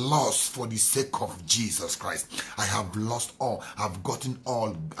 Everything lost for the sake of Jesus Christ. I have lost all, I've gotten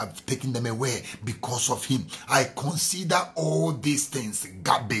all, I've taken them away because of him. I consider all these things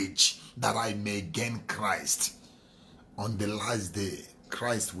garbage, that I may gain Christ." On the last day,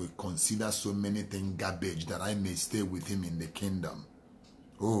 Christ will consider so many things garbage, that I may stay with him in the kingdom.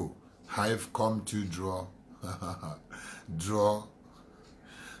 Oh, I've come to draw. Draw,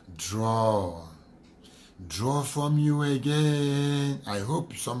 draw, draw from you again. I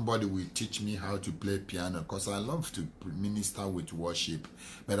hope somebody will teach me how to play piano, because I love to minister with worship,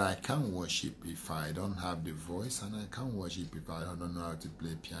 but I can't worship if I don't have the voice, and I can't worship if I don't know how to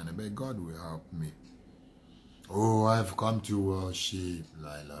play piano, but God will help me. Oh, I've come to worship,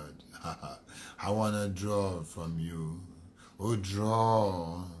 my Lord. I want to draw from you. Oh,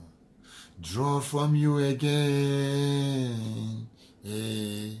 draw from you again.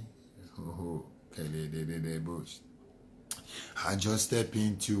 Hey. Oh, I just step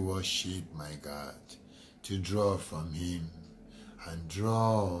into worship, my God, to draw from him and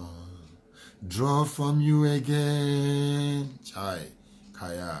draw from you again. Chai,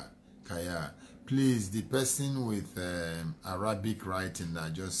 Kaya. Please, the person with Arabic writing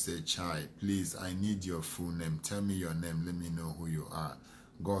that just said Chai, please, I need your full name. Tell me your name. Let me know who you are.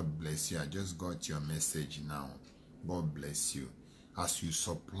 God bless you. I just got your message now. God bless you. As you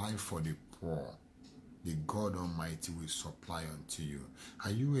supply for the poor, the God Almighty will supply unto you.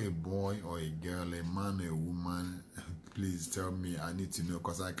 Are you a boy or a girl, a man or a woman? Please tell me. I need to know,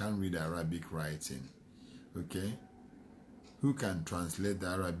 because I can't read Arabic writing. Okay? Who can translate the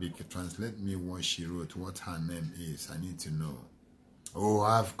Arabic? Translate me what she wrote, what her name is. I need to know. Oh,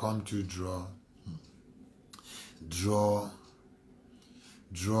 I've come to draw.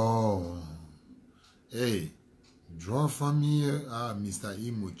 Hey, draw from me. Mr.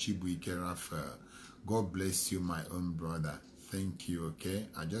 Imochibuike Raphael. God bless you, my own brother. Thank you, okay?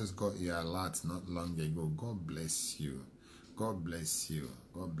 I just got your alert not long ago. God bless you. God bless you.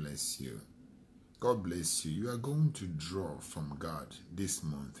 God bless you. God bless you. You are going to draw from God this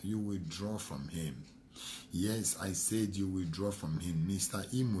month. You will draw from him. Yes, I said you will draw from him. Mr.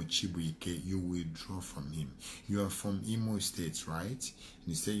 Imo Chibuike, you will draw from him. You are from Imo State, right?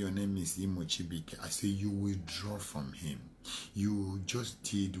 You say your name is Imo Chibuike. I say you will draw from him. You just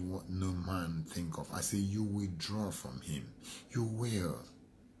did what no man think of. I say you will draw from him. You will.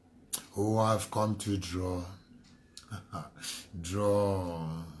 Oh, I've come to draw.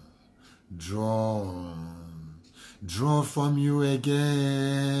 Draw from you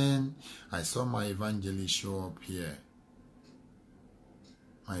again. I saw my evangelist show up here.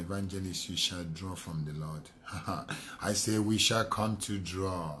 My evangelist, you shall draw from the Lord. I say we shall come to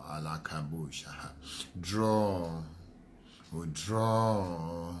draw. Alakabush. Draw.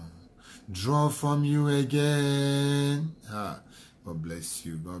 Oh, draw from you again. God bless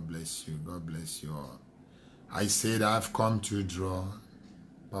you. God bless you. God bless you all. I said I've come to draw.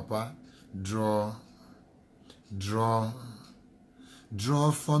 Papa, draw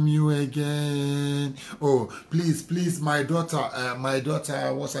from you again. Oh, please, my daughter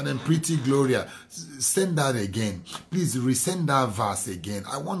what's her name? Pretty Gloria. Send that again. Please resend that verse again.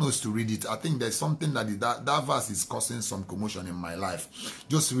 I want us to read it. I think there's something that verse is causing some commotion in my life.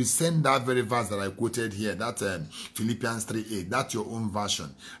 Just resend that very verse that I quoted here. That Philippians 3:8. That's your own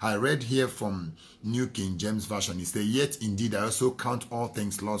version. I read here from New King James Version. It says, yet indeed I also count all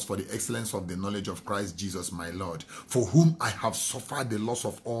things lost for the excellence of the knowledge of Christ Jesus my Lord, for whom I have suffered the loss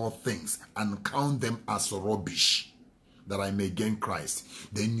of all things, and count them as rubbish, that I may gain Christ.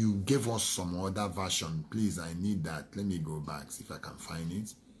 Then you gave us some other version. Please, I need that. Let me go back, see if I can find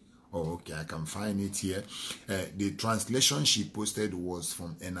it. Oh, okay, I can find it here. The translation she posted was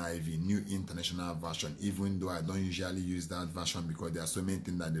from NIV, New International Version, even though I don't usually use that version because there are so many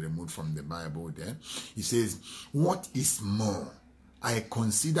things that they removed from the Bible there. It says, what is more, I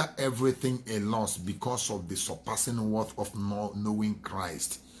consider everything a loss because of the surpassing worth of knowing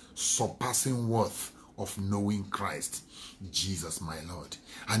Christ. Surpassing worth of knowing Christ, Jesus my Lord.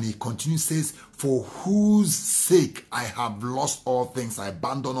 And he continues, says, for whose sake I have lost all things. I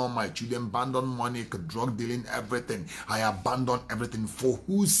abandon all my children, abandon money, drug dealing, everything. I abandon everything. For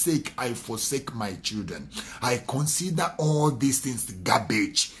whose sake I forsake my children. I consider all these things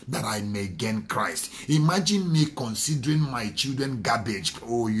garbage, that I may gain Christ. Imagine me considering my children garbage.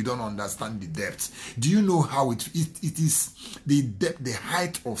 Oh, you don't understand the depth. Do you know how it is the depth, the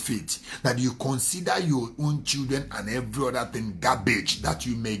height of it, that you consider your own children and every other thing garbage, that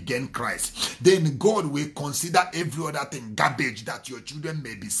you may gain Christ? Then God will consider every other thing garbage, that your children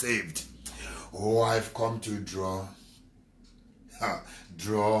may be saved. Oh, I've come to draw.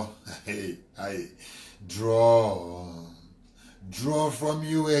 Draw from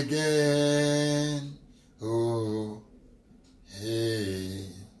you again. Oh, hey.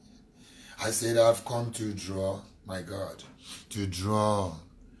 I said I've come to draw, my God, to draw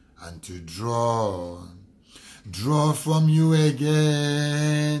and to draw Draw from you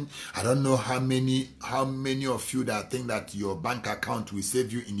again. I don't know how many of you that think that your bank account will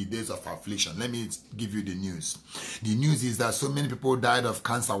save you in the days of affliction. Let me give you the news. The news is that so many people died of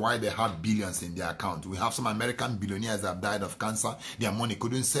cancer while they had billions in their account. We have some American billionaires that have died of cancer. Their money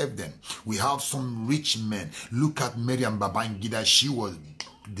couldn't save them. We have some rich men. Look at Miriam Babangida. She was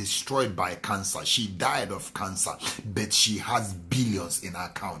destroyed by cancer. She died of cancer, but she has billions in her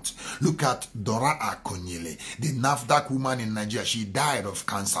account. Look at Dora Akonyele, the NAFDAC woman in Nigeria. She died of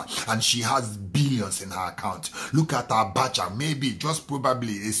cancer and she has billions in her account. Look at Abacha, maybe just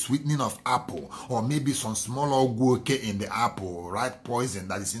probably a sweetening of apple, or maybe some small ogwoke in the apple, right? Poison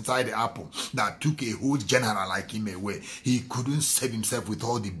that is inside the apple that took a whole general like him away. He couldn't save himself with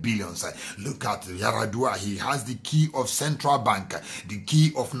all the billions. Look at Yaradua. He has the key of central bank, the key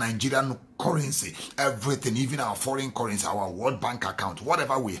of Nigerian currency, everything, even our foreign currency, our World Bank account,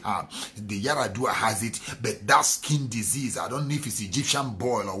 whatever we have, the Yaradua has it. But that skin disease, I don't know if it's Egyptian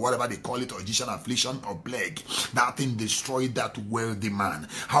boil or whatever they call it, or Egyptian affliction or plague, that thing destroyed that wealthy man.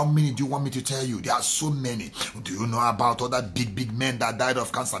 How many do you want me to tell you? There are so many. Do you know about other big men that died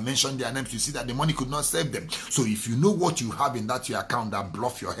of cancer? Mention their names. You see that the money could not save them. So if you know what you have in that your account that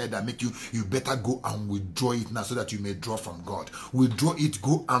bluff your head, that make you better go and withdraw it now so that you may draw from God. Withdraw it,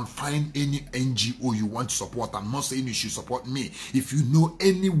 go and find any NGO you want to support. I'm not saying you should support me. If you know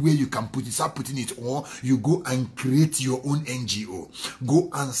anywhere you can put it, start putting it, or you go and create your own NGO. Go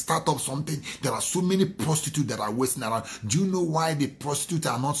and start up something. There are so many prostitutes that are wasting around. Do you know why the prostitutes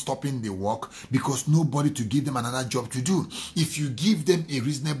are not stopping the work? Because nobody to give them another job to do. If you give them a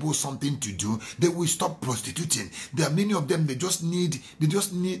reasonable something to do, they will stop prostituting. There are many of them, they just need,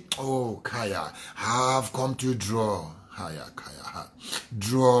 oh, Kaya, have come to draw. Kaya,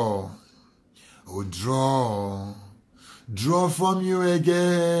 draw. Oh, draw from you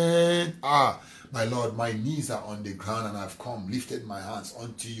again. My Lord, my knees are on the ground and I've come, lifted my hands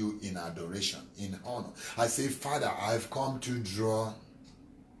unto you in adoration, in honor. I say, Father, I've come to draw.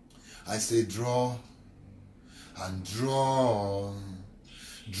 I say, draw and draw.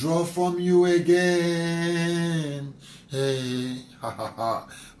 Draw from you again. Hey, ha ha ha.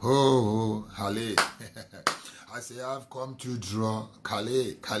 Oh, hallelujah. I say, I've come to draw,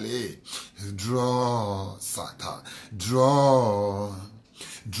 Kale, draw, Sata,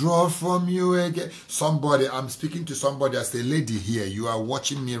 draw from you again. Somebody, I'm speaking to somebody as a lady here. You are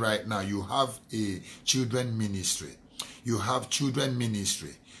watching me right now. You have a children ministry. You have children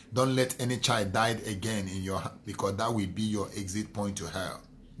ministry. Don't let any child die again in your, because that will be your exit point to hell.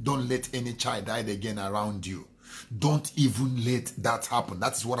 Don't let any child die again around you. Don't even let that happen.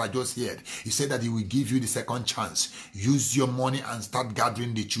 That's what I just heard. He said that he will give you the second chance. Use your money and start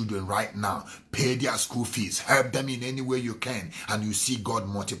gathering the children right now. Pay their school fees. Help them in any way you can. And you see God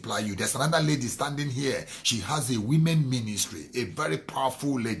multiply you. There's another lady standing here. She has a women ministry. A very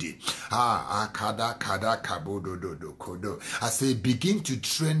powerful lady. I say, begin to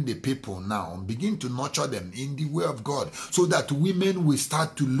train the people now. Begin to nurture them in the way of God, so that women will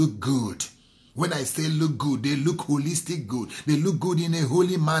start to look good. When I say look good, they look holistic good. They look good in a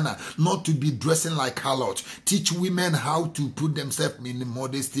holy manner, not to be dressing like harlots. Teach women how to put themselves in a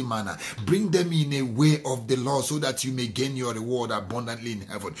modesty manner. Bring them in a way of the Lord, so that you may gain your reward abundantly in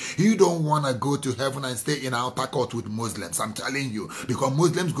heaven. You don't want to go to heaven and stay in outer court with Muslims. I'm telling you, because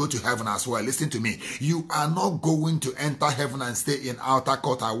Muslims go to heaven as well. Listen to me. You are not going to enter heaven and stay in outer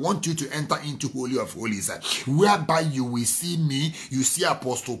court. I want you to enter into Holy of Holies, whereby you will see me, you see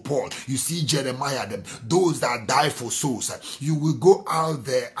Apostle Paul, you see Jeremiah, them, those that die for souls. You will go out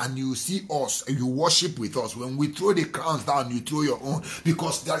there and you see us, you worship with us. When we throw the crowns down, you throw your own,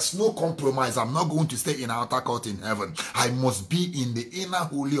 because there's no compromise. I'm not going to stay in outer court in heaven. I must be in the inner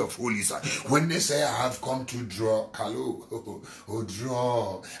Holy of Holies. When they say I have come to draw,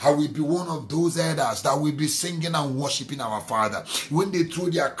 draw, I will be one of those elders that will be singing and worshiping our Father. When they throw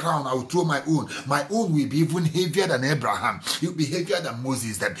their crown, I will throw my own. My own will be even heavier than Abraham. It will be heavier than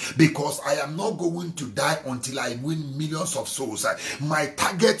Moses then, because I am not going to die until I win millions of souls. My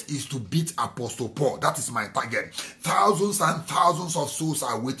target is to beat Apostle Paul. That is my target. Thousands and thousands of souls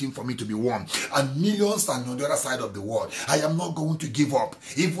are waiting for me to be won, and millions are on the other side of the world. I am not going to give up.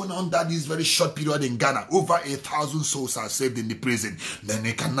 Even under this very short period in Ghana, over 1,000 souls are saved in the prison. Then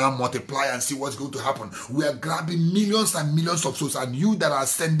they can now multiply and see what's going to happen. We are grabbing millions and millions of souls, and you that are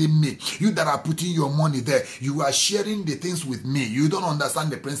sending me, you that are putting your money there, you are sharing the things with me. You don't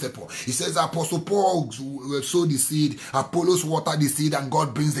understand the principle. He says, Apostle Paul sowed the seed, Apollos watered the seed, and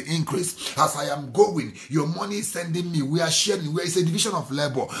God brings the increase. As I am going, your money is sending me. We are sharing. It's a division of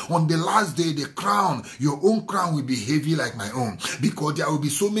labor. On the last day, the crown, your own crown will be heavy like my own, because there will be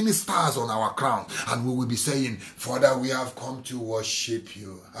so many stars on our crown, and we will be saying, Father, we have come to worship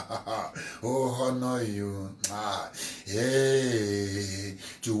you. Oh, honor you. Hey,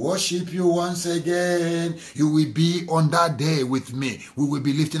 to worship you once again. You will be on that day with me. We will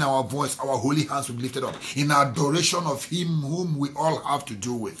be lifting our voice. Our holy hands will be lifted up in adoration of him whom we all have to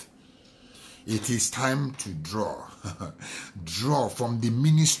do with. It is time to draw. Draw from the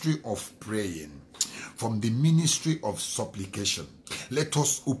ministry of praying, from the ministry of supplication. Let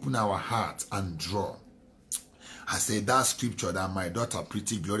us open our hearts and draw. I say that scripture that my daughter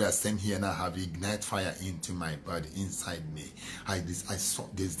Pretty Gloria sent here now have ignite fire into my body, inside me. I saw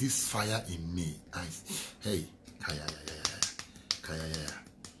there's this fire in me.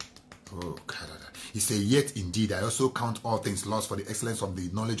 He said, yet indeed I also count all things lost for the excellence of the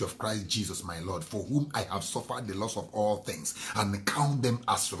knowledge of Christ Jesus my Lord, for whom I have suffered the loss of all things, and count them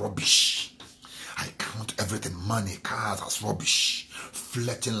as rubbish. I count everything, money, cars, as rubbish.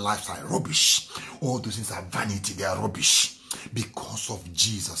 Flirting lifestyle, rubbish. All those things are vanity, they are rubbish, because of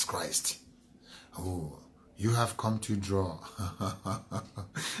Jesus Christ. Oh, you have come to draw.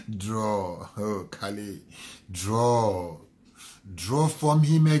 Draw. Oh, Kali. Draw. Draw from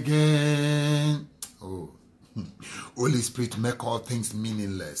him again. Oh. Holy Spirit, make all things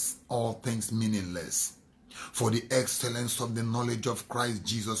meaningless. All things meaningless. For the excellence of the knowledge of Christ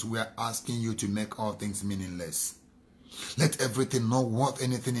Jesus, we are asking you to make all things meaningless. Let everything not worth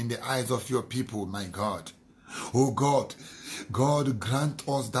anything in the eyes of your people, my God. Oh God, God grant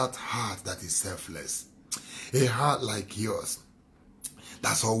us that heart that is selfless. A heart like yours.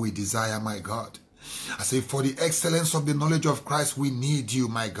 That's all we desire, my God. I say, for the excellence of the knowledge of Christ, we need you,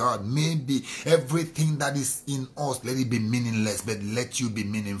 my God. Maybe everything that is in us, let it be meaningless, but let you be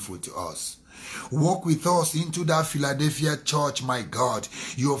meaningful to us. Walk with us into that Philadelphia church, my God,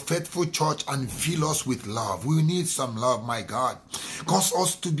 your faithful church, and fill us with love. We need some love, my God. Cause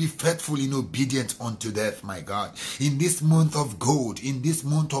us to be faithful and obedient unto death, my God. In this month of gold, in this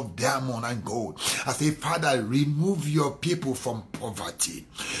month of diamond and gold, I say, Father, remove your people from poverty.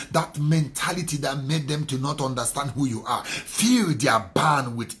 That mentality that made them to not understand who you are. Fill their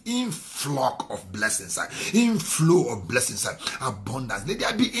barn with influx of blessings, inflow of blessings, abundance. Let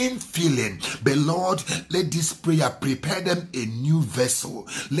there be infilling. But Lord, let this prayer prepare them a new vessel.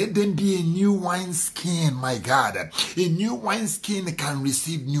 Let them be a new wineskin, my God. A new wineskin can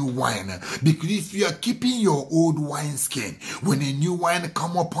receive new wine. Because if you are keeping your old wineskin, when a new wine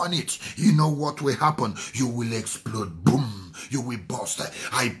come upon it, you know what will happen? You will explode. Boom. You will burst.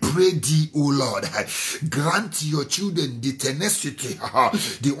 I pray thee, O Lord, grant your children the tenacity,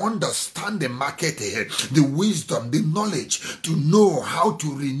 the understanding, market, the wisdom, the knowledge to know how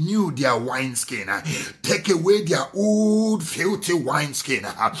to renew their wineskin. Take away their old filthy wineskin.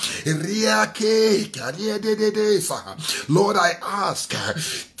 Lord, I ask,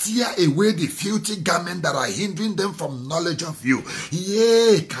 tear away the filthy garment that are hindering them from knowledge of you.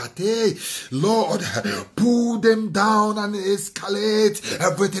 Lord, pull them down and escalate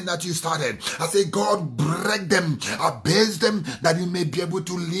everything that you started. I say, God, break them, abase them, that you may be able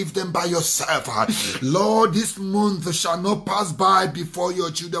to leave them by yourself. Lord, this month shall not pass by before your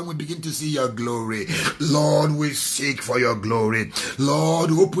children will begin to see your glory. Lord, we seek for your glory.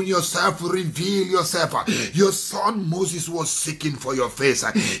 Lord, open yourself, reveal yourself. Your son Moses was seeking for your face.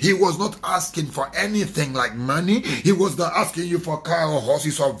 He was not asking for anything like money. He was not asking you for car or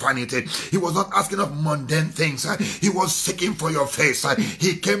horses or vanity. He was not asking of mundane things. He was seeking for your face.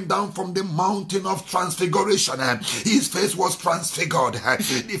 He came down from the mountain of transfiguration. His face was transfigured.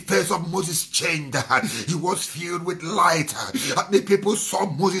 The face of Moses changed. He was filled with light. The people saw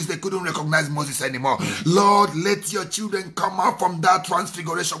Moses. They couldn't recognize Moses anymore. Lord, let your children come out from that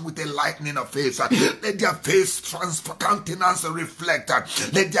transfiguration with a lightning of face. Let their face countenance reflect.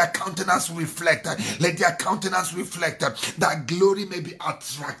 Let their countenance reflect. Let their countenance reflect. That glory may be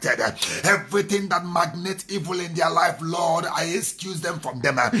attracted. Everything that magnates evil in their life, Lord, I excuse them from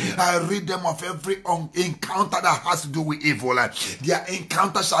them. I rid them of every encounter that has to do with evil. Their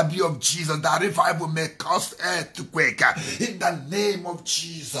encounter shall be of Jesus. That revival may cause earth to quake. In the name of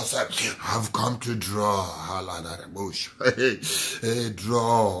Jesus, I've come to draw.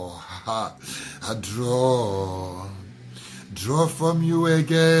 Draw from you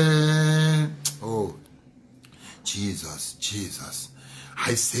again. Oh, Jesus, Jesus.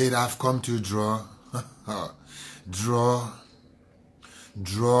 I said I've come to draw.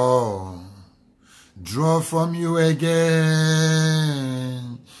 Draw from you again.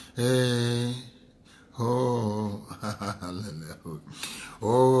 Hey.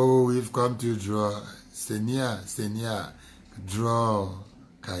 we've come to draw. Senia, draw.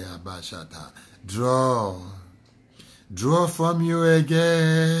 Kayabashata, draw from you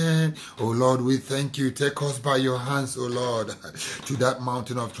again. Oh Lord, we thank you. Take us by your hands, oh Lord, to that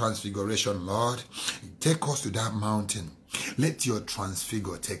mountain of transfiguration, Lord. Take us to that mountain. Let your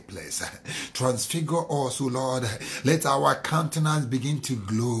transfigure take place. Transfigure us, O Lord. Let our countenance begin to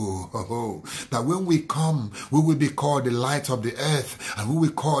glow. That when we come, we will be called the light of the earth, and we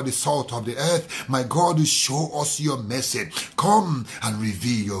will call the salt of the earth. My God, show us your mercy. Come and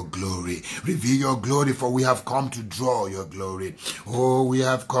reveal your glory. Reveal your glory, for we have come to draw your glory. Oh, we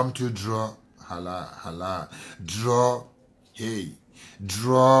have come to draw. Hala. Draw. Hey.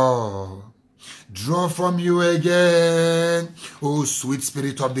 Draw. Draw from you again. Oh, sweet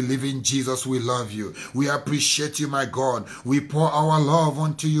Spirit of the living Jesus, we love you. We appreciate you, my God. We pour our love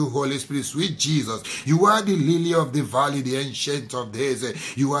unto you, Holy Spirit. Sweet Jesus, you are the lily of the valley, the ancient of days.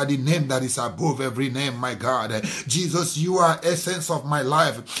 You are the name that is above every name, my God. Jesus, you are essence of my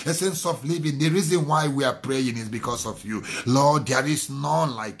life, essence of living. The reason why we are praying is because of you. Lord, there is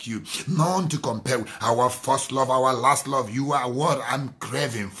none like you, none to compare. Our first love, our last love, you are what I'm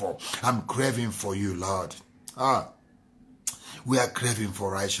craving for. I'm craving for you, Lord. We are craving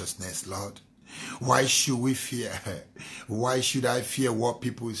for righteousness, Lord. Why should we fear? Why should I fear what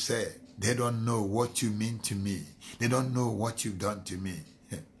people say? They don't know what you mean to me. They don't know what you've done to me.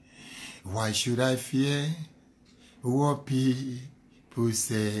 Why should I fear what people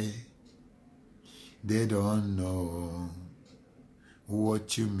say? They don't know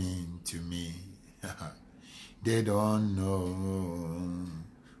what you mean to me. They don't know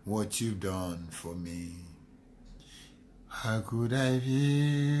what you've done for me. How could I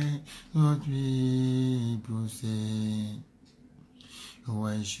fear what people say?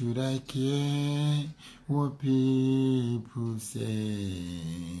 Why should I care what people say?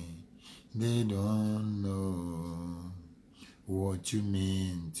 They don't know what you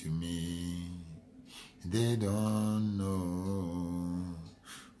mean to me. They don't know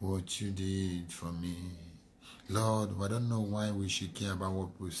what you did for me. Lord, I don't know why we should care about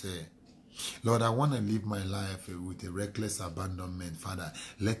what people say. Lord, I want to live my life with a reckless abandonment. Father,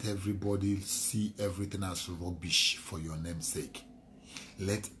 let everybody see everything as rubbish for your name's sake.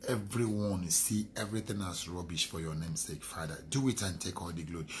 Let everyone see everything as rubbish for your name's sake, Father. Do it and take all the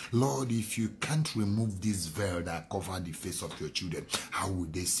glory. Lord, if you can't remove this veil that covers the face of your children, how will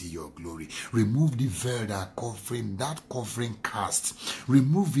they see your glory? Remove the veil that covering cast.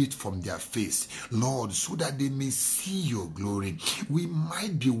 Remove it from their face, Lord, so that they may see your glory. We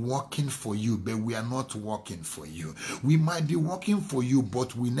might be working for you, but we are not working for you. We might be working for you,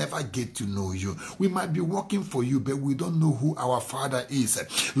 but we never get to know you. We might be working for you, but we don't know who our Father is.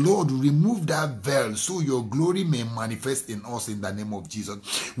 Lord, remove that veil so your glory may manifest in us in the name of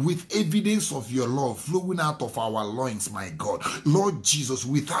Jesus, with evidence of your love flowing out of our loins, my God. Lord Jesus,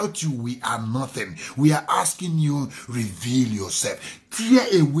 without you we are nothing. We are asking you, reveal yourself.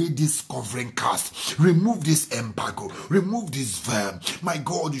 Tear away this covering cast. Remove this embargo. Remove this veil. My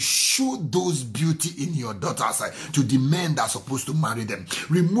God, show those beauty in your daughters to the men that are supposed to marry them.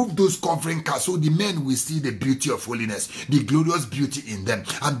 Remove those covering casts so the men will see the beauty of holiness, the glorious beauty in them,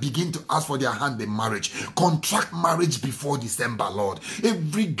 and begin to ask for their hand in marriage. Contract marriage before December, Lord.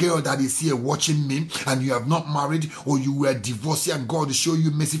 Every girl that is here watching me and you have not married, or you were divorced and God show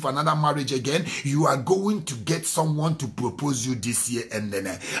you mercy for another marriage again, you are going to get someone to propose you this year. And then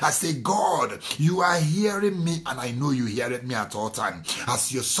I say, God, you are hearing me, and I know you hear me at all times.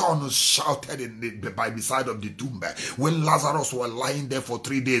 As your son shouted by the side of the tomb, when Lazarus was lying there for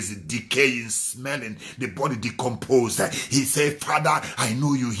 3 days, decaying, smelling, the body decomposed, he said, Father, I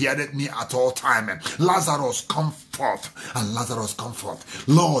know you hear me at all times. Lazarus, come forth. And Lazarus, come forth.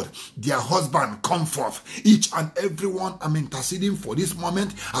 Lord, their husband, come forth. Each and every one, I'm interceding for this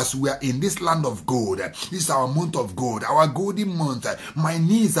moment as we are in this land of gold. This is our month of gold, our golden month. My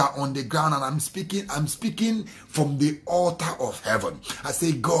knees are on the ground and I'm speaking from the altar of heaven. I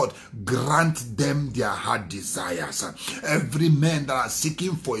say, God, grant them their heart desires. Every man that are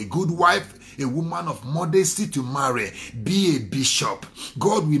seeking for a good wife, a woman of modesty to marry, be a bishop.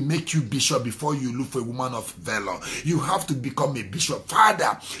 God will make you bishop before you look for a woman of valor. You have to become a bishop.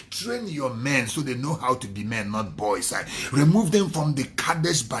 Father, train your men so they know how to be men, not boys. Remove them from the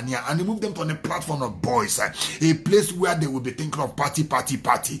Kadesh Barnea and remove them from the platform of boys. A place where they will be thinking of party.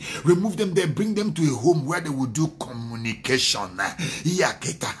 Remove them there, bring them to a home where they will do communion communication,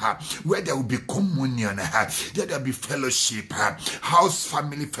 where there will be communion, there will be fellowship, house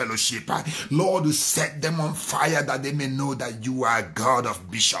family fellowship. Lord, set them on fire that they may know that you are God of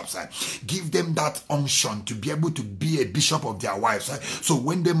bishops. Give them that unction to be able to be a bishop of their wives. So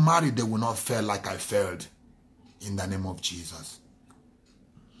when they marry, they will not fail like I failed. In the name of Jesus.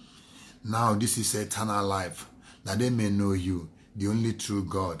 Now this is eternal life, that they may know you, the only true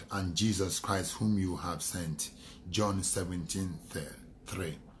God, and Jesus Christ whom you have sent. John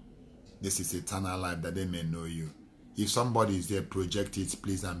 17:3. This is eternal life, that they may know you. If somebody is there, project it,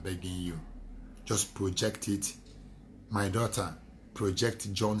 please. I'm begging you. Just project it. My daughter,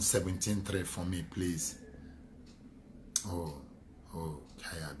 project John 17:3 for me, please. Oh,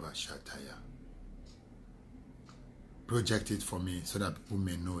 Kaya Bashataya. Project it for me so that people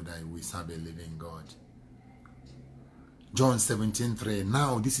may know that we serve a living God. John 17:3.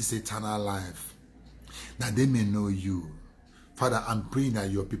 Now this is eternal life, that they may know you. Father, I'm praying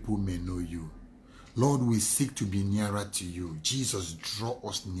that your people may know you. Lord, we seek to be nearer to you. Jesus, draw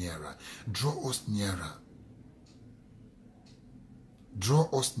us nearer. Draw us nearer. Draw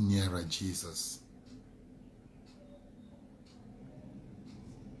us nearer, Jesus.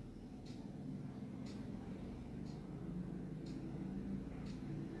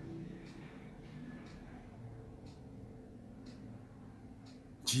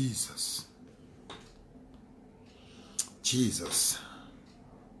 Jesus. Jesus.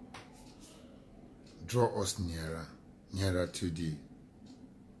 Draw us nearer, nearer to thee.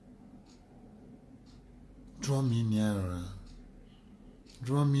 Draw me nearer.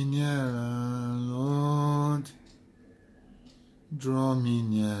 Draw me nearer, Lord. Draw me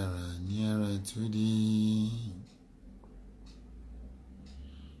nearer, nearer to thee.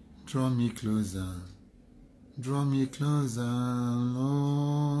 Draw me closer. Draw me closer,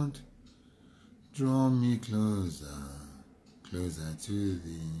 Lord. Draw me closer, closer to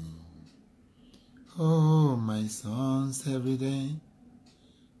thee. Oh, my sons every day,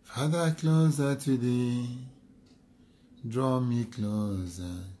 Father, closer to thee. Draw me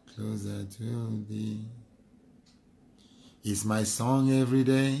closer, closer to thee. It's my song every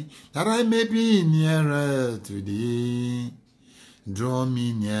day, that I may be nearer to thee. Draw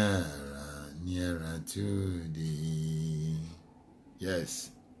me nearer, nearer to thee. Yes,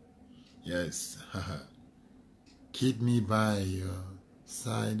 yes. Keep me by your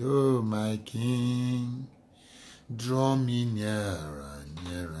side, oh my King. Draw me nearer,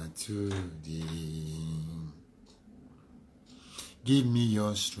 nearer to thee. Give me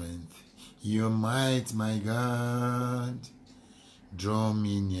your strength, your might, my God. Draw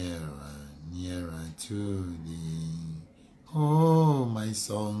me nearer, nearer to thee. Oh, my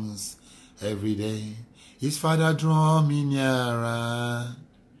songs every day is, Father, draw me nearer,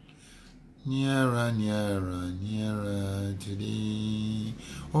 nearer, nearer, nearer to thee.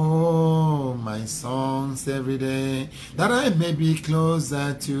 Oh, my songs every day, that I may be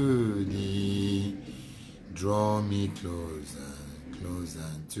closer to thee. Draw me closer,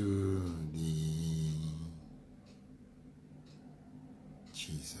 closer to thee.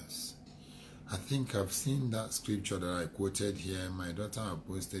 Jesus. I think I've seen that scripture that I quoted here. My daughter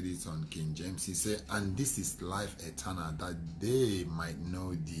posted it on King James. He said, and this is life eternal, that they might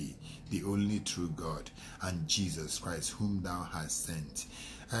know thee, the only true God, and Jesus Christ, whom thou hast sent.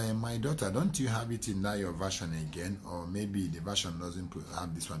 My daughter, don't you have it in that your version again? Or maybe the version doesn't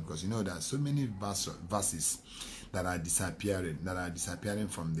have this one, because you know there are so many verses that are disappearing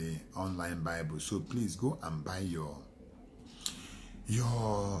from the online Bible. So please go and buy your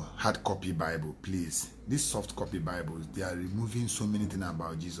hard copy Bible, please. These soft copy Bibles, they are removing so many things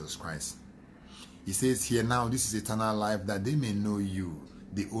about Jesus Christ. He says here, now this is eternal life, that they may know you,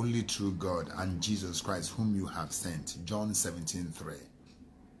 the only true God, and Jesus Christ, whom you have sent. John 17:3.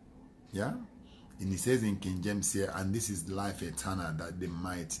 Yeah? And he says in King James here, and this is life eternal, that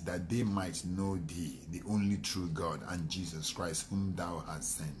they might know thee, the only true God, and Jesus Christ, whom thou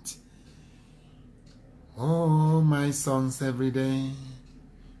hast sent. Oh, my sons every day,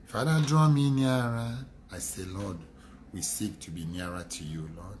 Father, draw me nearer. I say, Lord, we seek to be nearer to you,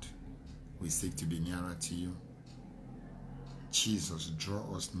 Lord. We seek to be nearer to you. Jesus, draw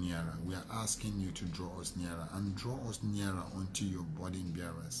us nearer. We are asking you to draw us nearer, and draw us nearer unto your burden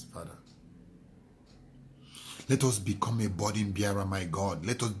bearers, Father. Let us become a burden bearer, my God.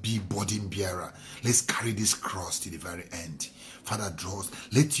 Let us be burden bearer. Let's carry this cross to the very end. Father, draw us.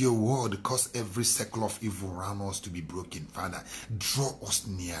 Let your word cause every circle of evil around us to be broken. Father, draw us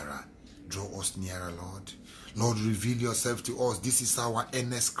nearer. Draw us nearer, Lord. Lord, reveal yourself to us. This is our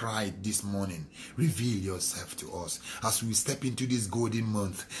earnest cry this morning. Reveal yourself to us. As we step into this golden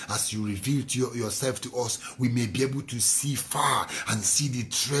month, as you reveal yourself to us, we may be able to see far and see the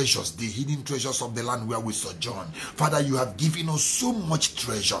treasures, the hidden treasures of the land where we sojourn. Father, you have given us so much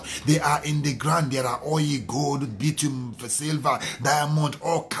treasure. They are in the ground. There are oil, gold, bitumen, silver, diamond,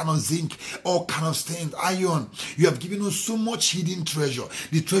 all kind of zinc, all kind of stains, iron. You have given us so much hidden treasure,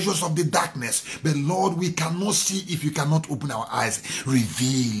 the treasures of the darkness. But Lord, we cannot see if you cannot open our eyes.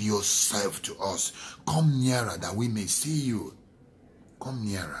 Reveal yourself to us. Come nearer that we may see you. Come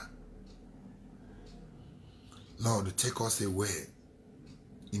nearer. Lord, take us away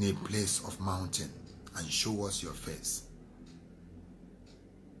in a place of mountain and show us your face.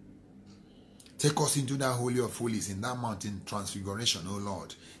 Take us into that Holy of Holies, in that mountain transfiguration, oh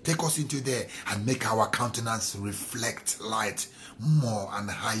Lord. Take us into there and make our countenance reflect light more and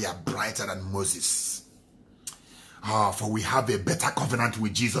higher, brighter than Moses. For we have a better covenant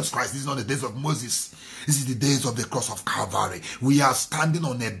with Jesus Christ. This is not the days of Moses. This is the days of the cross of Calvary. We are standing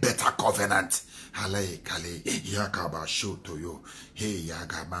on a better covenant. I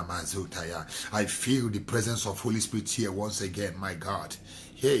feel the presence of Holy Spirit here once again, my God.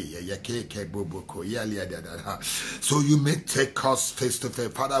 So you may take us face to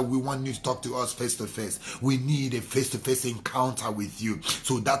face. Father, we want you to talk to us face to face. We need a face-to-face encounter with you.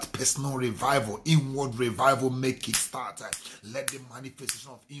 So that personal revival, inward revival, make it start. Let the manifestation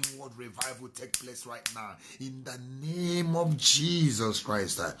of inward revival take place right now. In the name of Jesus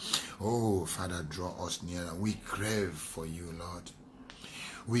Christ. Oh, Father, draw us nearer. We crave for you, Lord.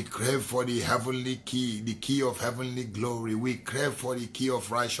 We crave for the heavenly key, the key of heavenly glory. We crave for the key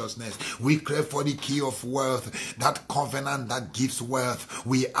of righteousness. We crave for the key of wealth, that covenant that gives wealth.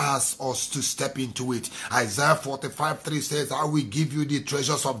 We ask us to step into it. Isaiah 45:3 says, I will give you the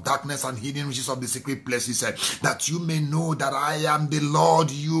treasures of darkness and hidden riches of the secret places, that you may know that I am the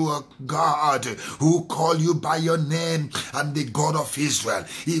Lord, your God, who call you by your name, and the God of Israel.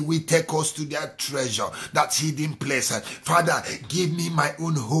 He will take us to that treasure, that hidden place. Father, give me my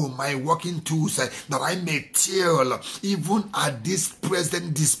own home, my working tools, that I may till, even at this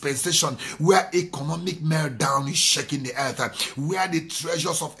present dispensation where economic meltdown is shaking the earth, where the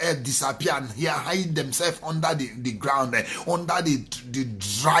treasures of earth disappear and here hide themselves under the ground, under the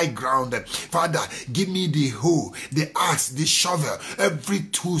dry ground. Father, give me the hoe, the axe, the shovel, every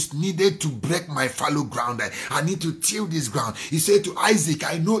tools needed to break my fallow ground. I need to till this ground. He said to Isaac,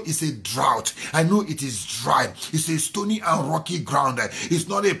 I know it's a drought, I know it is dry, it's a stony and rocky ground. It's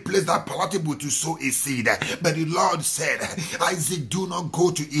not a place that palatable to sow a seed. But the Lord said, Isaac, do not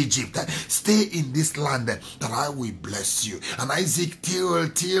go to Egypt. Stay in this land that I will bless you. And Isaac till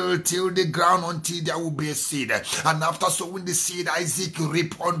the ground until there will be a seed. And after sowing the seed, Isaac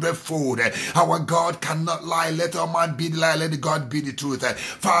reap 100-fold. Our God cannot lie. Let a man be the lie. Let God be the truth.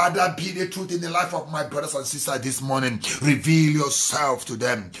 Father, be the truth in the life of my brothers and sisters this morning. Reveal yourself to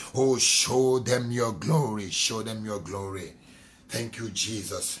them. Oh, show them your glory. Show them your glory. Thank you,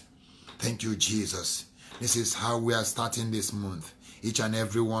 Jesus. Thank you, Jesus. This is how we are starting this month. Each and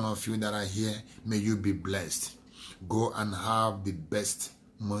every one of you that are here, may you be blessed. Go and have the best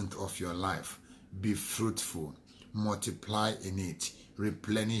month of your life. Be fruitful. Multiply in it.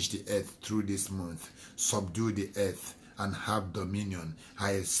 Replenish the earth through this month. Subdue the earth and have dominion.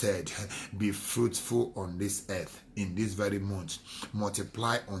 I said, be fruitful on this earth in this very month.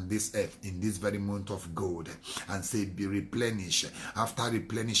 Multiply on this earth in this very month of gold. And say, be replenished. After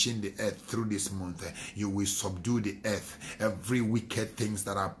replenishing the earth through this month, you will subdue the earth. Every wicked things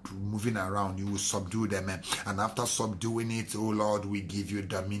that are moving around, you will subdue them. And after subduing it, oh Lord, we give you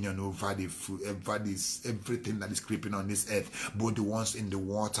dominion over the food, everything that is creeping on this earth, both the ones in the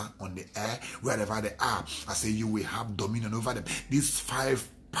water, on the air, wherever they are. I say you will have dominion over them. These 5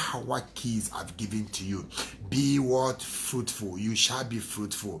 power keys I've given to you. Be what? Fruitful. You shall be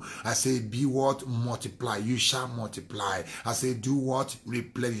fruitful. I say be what? Multiply. You shall multiply. I say do what?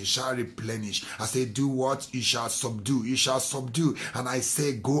 Replenish. You shall replenish. I say do what? You shall subdue. You shall subdue. And I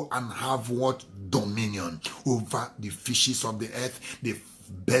say go and have what? Dominion over the fishes of the earth, the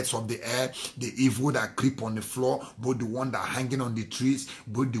birds of the air, the evil that creep on the floor, both the one that are hanging on the trees,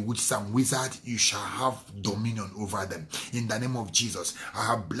 both the witches and wizards. You shall have dominion over them. In the name of Jesus, I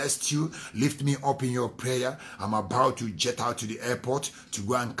have blessed you. Lift me up in your prayer. I'm about to jet out to the airport to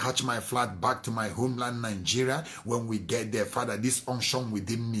go and catch my flight back to my homeland, Nigeria. When we get there, Father, this unction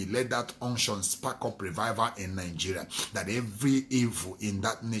within me, let that unction spark up revival in Nigeria, that every evil in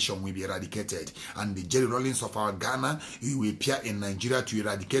that nation will be eradicated. And the Jerry Rollins of our Ghana, you will appear in Nigeria to you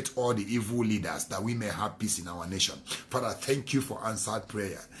eradicate all the evil leaders, that we may have peace in our nation. Father, thank you for answered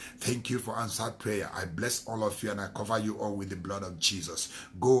prayer. Thank you for answered prayer. I bless all of you and I cover you all with the blood of Jesus.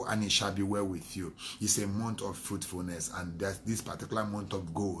 Go and it shall be well with you. It's a month of fruitfulness, and that this particular month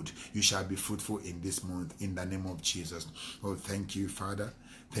of gold, you shall be fruitful in this month in the name of Jesus. Oh, thank you, Father.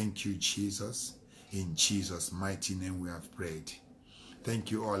 Thank you, Jesus. In Jesus' mighty name we have prayed.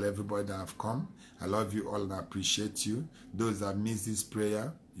 Thank you all, everybody that have come. I love you all and I appreciate you. Those that missed this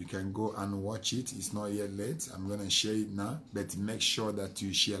prayer, you can go and watch it. It's not yet late. I'm going to share it now. But make sure that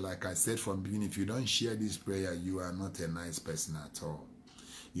you share. Like I said from the beginning, if you don't share this prayer, you are not a nice person at all.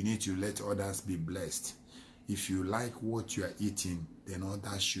 You need to let others be blessed. If you like what you are eating, then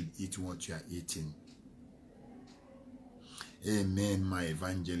others should eat what you are eating. Amen, my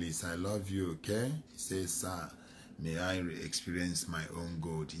evangelist. I love you, okay? Say, sir, may I experience my own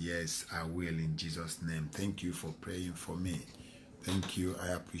gold? Yes, I will in Jesus' name. Thank you for praying for me. Thank you. I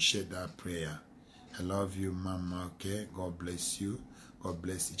appreciate that prayer. I love you, Mama, okay? God bless you. God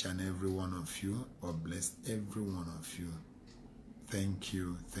bless each and every one of you. God bless every one of you. Thank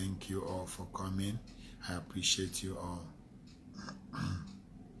you. Thank you all for coming. I appreciate you all.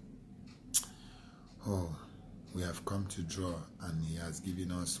 Oh, we have come to draw and he has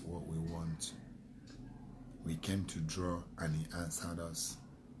given us what we want. We came to draw and he answered us.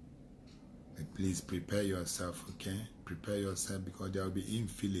 But please prepare yourself, okay? Prepare yourself, because there will be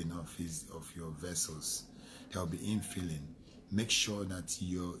infilling of your vessels. There will be infilling. Make sure that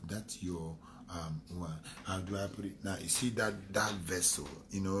your how do I put it now? You see that vessel,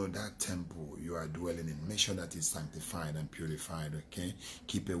 that temple you are dwelling in. Make sure that it's sanctified and purified, okay?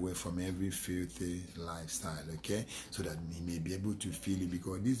 Keep away from every filthy lifestyle, okay? So that he may be able to feel it,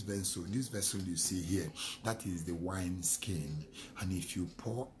 because this vessel you see here, that is the wine skin. And if you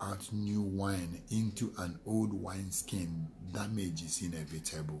pour out new wine into an old wine skin, damage is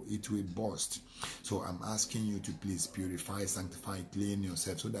inevitable. It will burst. So I'm asking you to please purify, sanctify, clean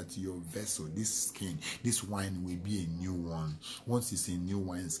yourself, so that your vessel, this skin, this wine will be a new one. Once it's a new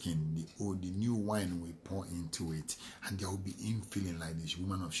wine skin, the new wine will pour into it, and there will be infilling, like this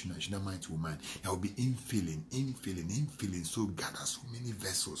woman of Shunammite woman. There will be infilling. So gather so many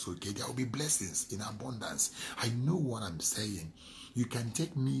vessels, okay? There will be blessings in abundance. I know what I'm saying. You can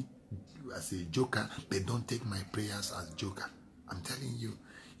take me as a joker, but don't take my prayers as joker. I'm telling you.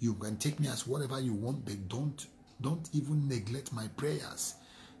 You can take me as whatever you want, but don't even neglect my prayers,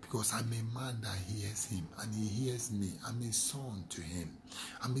 because I'm a man that hears him and he hears me. I'm a son to him.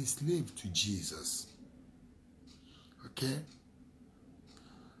 I'm a slave to Jesus. Okay?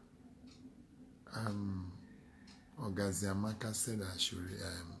 Ogaziamaka said I should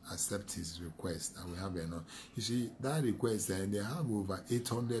accept his request, and we have enough. You see, that request, they have over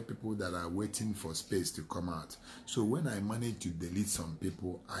 800 people that are waiting for space to come out. So when I manage to delete some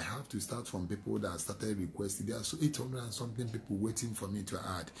people, I have to start from people that started requesting. There are so 800 and something people waiting for me to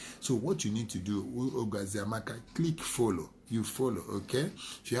add. So what you need to do, Ogaziamaka, click follow. You follow, okay?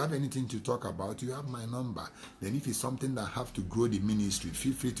 If you have anything to talk about, you have my number. Then if it's something that have to grow the ministry,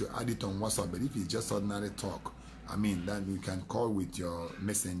 feel free to add it on WhatsApp. But if it's just ordinary talk, then you can call with your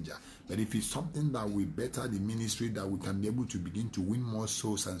messenger. But if it's something that will better the ministry, that we can be able to begin to win more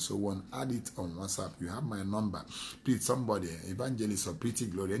souls and so on, add it on WhatsApp. You have my number. Please, somebody, Evangelist or Pretty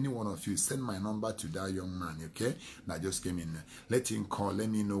Glory, any one of you, send my number to that young man, okay? That just came in. Let him call. Let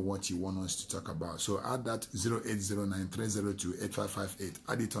me know what you want us to talk about. So add that 0809-302-8558.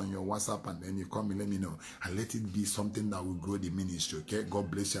 Add it on your WhatsApp, and then you call me. Let me know. And let it be something that will grow the ministry, okay? God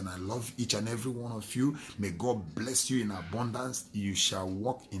bless you, and I love each and every one of you. May God bless you in abundance. You shall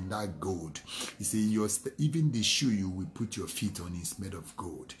walk in that gold. You see, even the shoe you will put your feet on is made of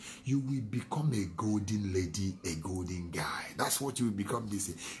gold. You will become a golden lady, a golden guy. That's what you will become.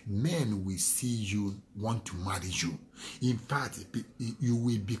 This men will see you, want to marry you. In fact, you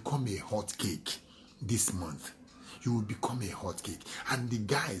will become a hot cake this month. You will become a hot cake. And the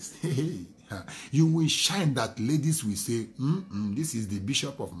guys, you will shine, that ladies will say, this is the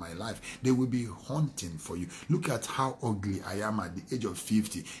bishop of my life. They will be hunting for you. Look at how ugly I am at the age of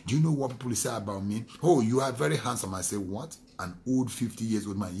 50. Do you know what people say about me? Oh, you are very handsome. I say, what? An old 50 years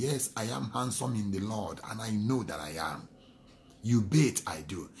old man. Yes, I am handsome in the Lord, and I know that I am. You bet I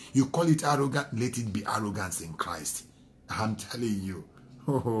do. You call it arrogant, let it be arrogance in Christ. I'm telling you.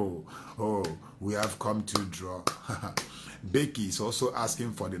 We have come to draw. Becky is also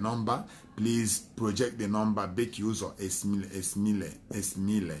asking for the number. Please project the number. Becky Uzo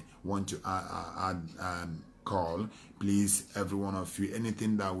Esmile want to add call. Please, every one of you,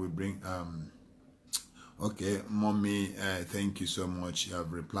 anything that will bring Okay, mommy, thank you so much. You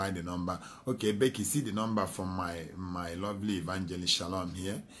have replied the number. Okay, Becky, see the number from my lovely Evangelist Shalom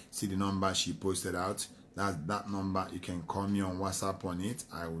here. See the number she posted out. That's that number. You can call me on WhatsApp on it.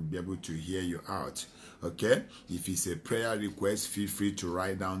 I will be able to hear you out. Okay, if it's a prayer request, feel free to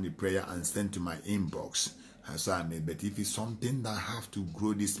write down the prayer and send to my inbox. So I made, but if it's something that have to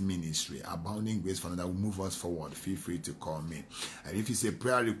grow this ministry, Abounding Grace Fund, that will move us forward, feel free to call me. And if it's a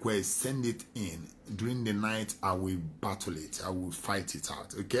prayer request, send it in. During the night, I will battle it. I will fight it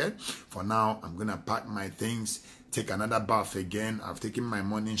out. Okay? For now, I'm gonna pack my things, take another bath again. I've taken my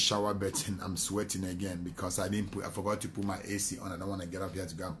morning shower, but I'm sweating again because I forgot to put my AC on. I don't want to get up here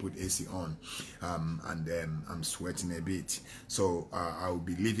to go and put AC on, and then I'm sweating a bit. So I will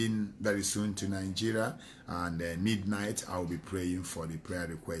be leaving very soon to Nigeria, and midnight I will be praying for the prayer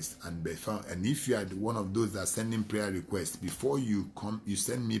request. And if you are one of those that are sending prayer requests, before you come, you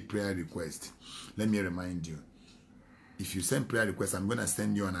send me prayer request. Let me remind you, if you send prayer requests, I'm going to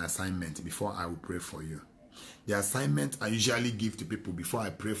send you an assignment before I will pray for you. The assignment I usually give to people before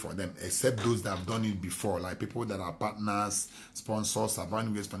I pray for them, except those that have done it before, like people that are partners, sponsors,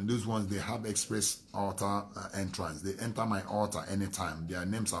 Abounding Grace Fund. Those ones, they have express altar entrance. They enter my altar anytime. Their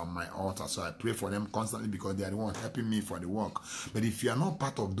names are on my altar, so I pray for them constantly because they are the ones helping me for the work. But if you are not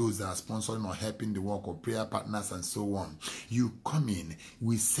part of those that are sponsoring or helping the work, or prayer partners and so on, you come in,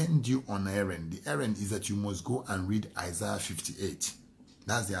 we send you on an errand. The errand is that you must go and read Isaiah 58.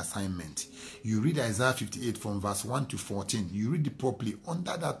 That's the assignment. You read Isaiah 58 from verse 1 to 14. You read it properly.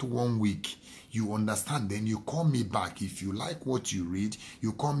 Under that 1 week, you understand. Then you call me back. If you like what you read,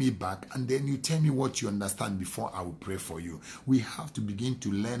 you call me back, and then you tell me what you understand before I will pray for you. We have to begin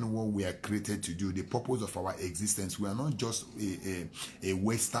to learn what we are created to do, the purpose of our existence. We are not just a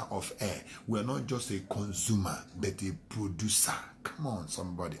waster of air. We are not just a consumer, but a producer. Come on,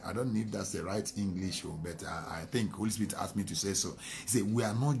 somebody. I don't know if that's the right English, but I think Holy Spirit asked me to say so. He said, we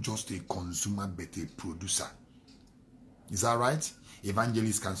are not just a consumer, but a producer. Is that right?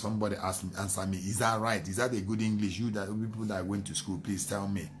 Evangelist, can somebody answer me? Is that right? Is that a good English? You that people that went to school, please tell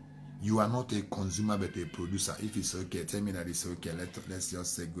me. You are not a consumer, but a producer. If it's okay, tell me that it's okay. Let's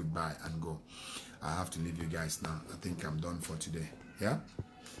just say goodbye and go. I have to leave you guys now. I think I'm done for today. Yeah?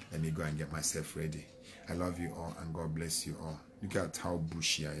 Let me go and get myself ready. I love you all, and God bless you all. Look at how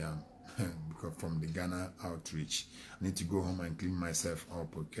bushy I am because from the Ghana outreach. I need to go home and clean myself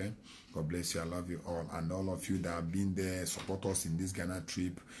up, okay? God bless you. I love you all. And all of you that have been there, support us in this Ghana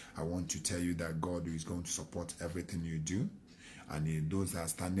trip. I want to tell you that God is going to support everything you do. And those that are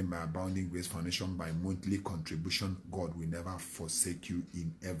standing by Abounding Grace Foundation by monthly contribution, God will never forsake you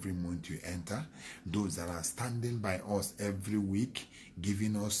in every month you enter. Those that are standing by us every week,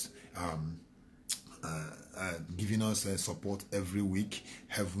 giving us support every week,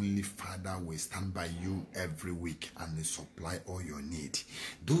 Heavenly Father will stand by you every week and will supply all your need.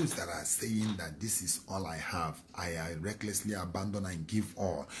 Those that are saying that this is all I have, I recklessly abandon and give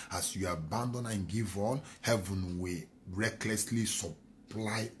all. As you abandon and give all, heaven will recklessly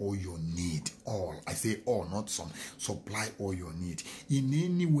supply all your need. All. I say all, not some. Supply all your need. In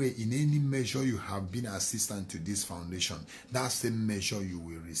any way, in any measure you have been assistant to this foundation, that same measure you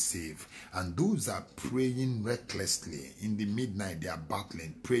will receive. And those are praying recklessly in the midnight, they are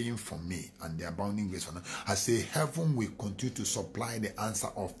battling, praying for me and the Abounding Grace Foundation. I say heaven will continue to supply the answer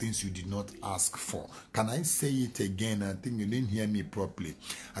of things you did not ask for. Can I say it again? I think you didn't hear me properly.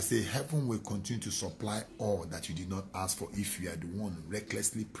 I say heaven will continue to supply all that you did not ask for if you are the one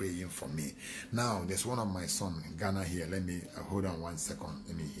recklessly praying for me. Now, there's one of my sons in Ghana here. Let me hold on 1 second.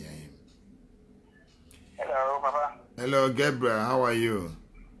 Let me hear him. Hello, Papa. Hello, Gabriel. How are you?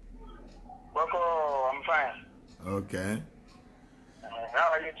 Boko, I'm fine. Okay.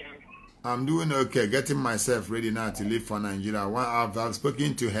 How are you too? I'm doing okay. Getting myself ready now to leave for Nigeria. I've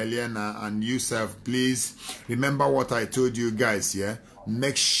spoken to Helena and yourself. Please remember what I told you guys. Yeah.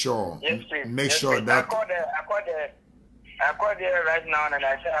 Make sure. Yes, please. Make yes, sure please. that. I called her right now and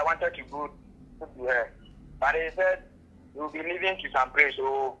I said I wanted to go to her, but he said you'll be leaving to some place,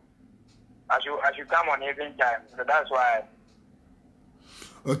 so I should come on evening time. So that's why.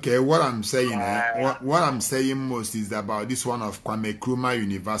 Okay, what I'm saying, what I'm saying most is about this one of Kwame Nkrumah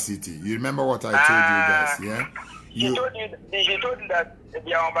University. You remember what I told you guys, yeah? She told you that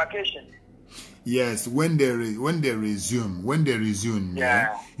they are on vacation. Yes, when they resume,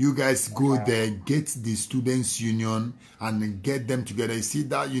 yeah, you guys go there, get the students' union and get them together. You see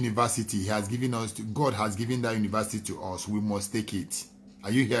that university has given us, God has given that university to us. We must take it.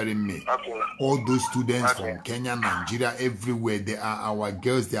 Are you hearing me? Okay. All those students from Kenya, Nigeria, everywhere, they are our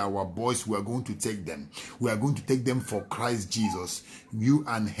girls, they are our boys. We are going to take them. We are going to take them for Christ Jesus. You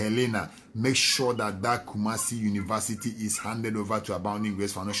and Helena, make sure that Kumasi University is handed over to Abounding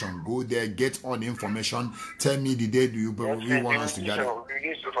Grace Foundation. Go there, get all the information. Tell me the day you want us to gather.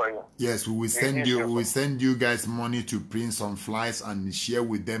 Yes, we will send you. We will send you guys money to print some flyers and share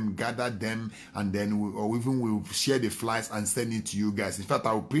with them, gather them, and then we'll share the flyers and send it to you guys. In fact,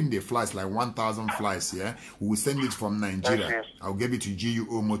 I will print the flyers, like 1,000 flyers. Yeah, we will send it from Nigeria. I'll give it to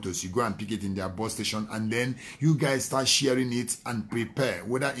GUO Motors. You go and pick it in their bus station, and then you guys start sharing it and prepare.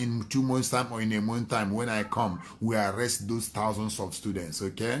 Whether in 2 months' time or in a month time, when I come, we arrest those thousands of students.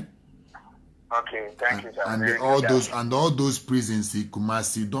 Okay. Okay, thank you, sir. And all those prisons in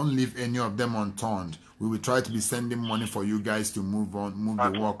Kumasi, don't leave any of them unturned. We will try to be sending money for you guys to move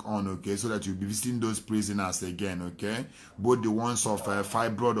the work on, okay, so that you'll be visiting those prisoners again, okay? Both the ones of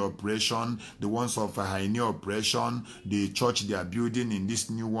fibroid operation, the ones of hernia operation, the church they are building in this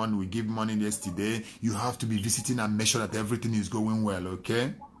new one, we give money yesterday. You have to be visiting and make sure that everything is going well,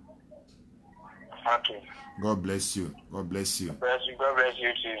 okay? Okay. God bless you. God bless you. God bless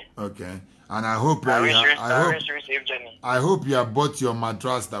you too. Okay. And I hope I hope you have bought your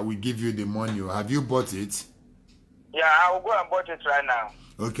mattress that we give you the money. Have you bought it? Yeah, I will go and buy it right now.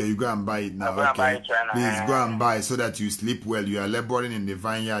 Okay, you go and buy it now. Okay. Buy it right now. Please go and buy so that you sleep well. You are laboring in the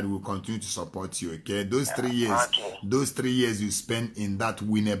vineyard. We'll continue to support you. Okay, those 3 years, those 3 years you spent in that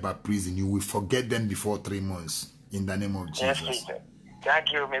Winneba prison, you will forget them before 3 months. In the name of Jesus. Yes,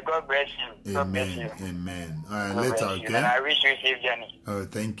 thank you. May God bless you. God bless you. Amen. Later, okay? And I wish you a safe journey. Oh,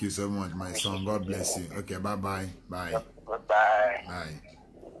 thank you so much, my son. God bless you. Okay, bye-bye. Bye. Goodbye. Bye.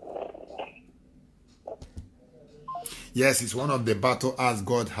 Yes, it's one of the battle as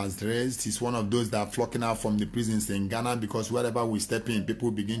God has raised. It's one of those that are flocking out from the prisons in Ghana, because wherever we step in, people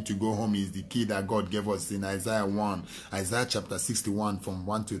begin to go home. Is the key that God gave us in Isaiah chapter 61 from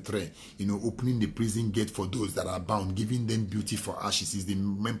 1 to 3. Opening the prison gate for those that are bound, giving them beauty for ashes is the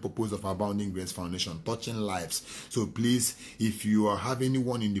main purpose of Abounding Grace Foundation, touching lives. So please, if you have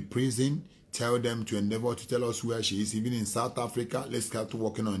anyone in the prison, tell them to endeavor to tell us where she is. Even in South Africa, let's start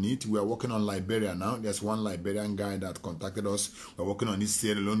working on it. We are working on Liberia now. There's one Liberian guy that contacted us. We're working on it.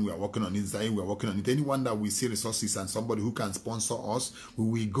 Sierra Leone. We are working on it. Zaire. We are working on it. Anyone that we see resources and somebody who can sponsor us, we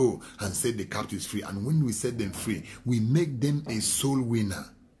will go and set the captives free. And when we set them free, we make them a soul winner.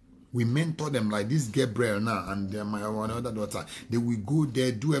 We mentor them like this Gabriel now and my other daughter. They will go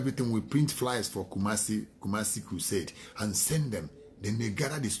there, do everything. We print flyers for Kumasi Crusade and send them. Then they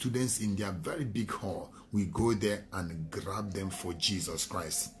gather the students in their very big hall. We go there and grab them for Jesus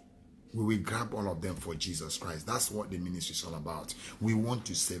Christ. We will grab all of them for Jesus Christ. That's what the ministry is all about. We want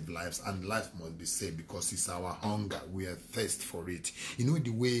to save lives, and life must be saved because it's our hunger. We are thirst for it.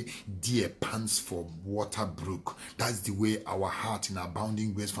 The way deer pants for water brook, that's the way our heart in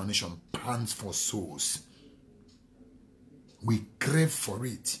Abounding Grace Foundation pants for souls. We crave for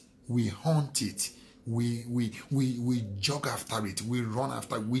it. We hunt it. We jog after it, we run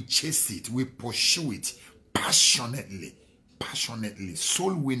after it, we chase it, we pursue it passionately.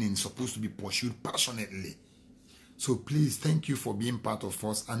 Soul winning is supposed to be pursued passionately. So please, thank you for being part of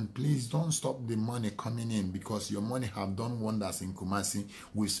us, and please don't stop the money coming in, because your money have done wonders in Kumasi.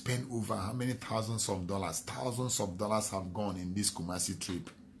 We've spent over how many thousands of dollars? Thousands of dollars have gone in this Kumasi trip.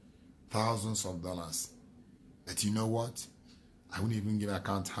 Thousands of dollars. But you know what? I wouldn't even give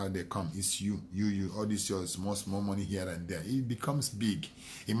account how they come. It's you, all this your small money here and there. It becomes big.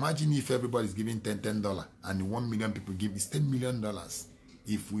 Imagine if everybody's giving $10 and 1 million people give, it's $10 million.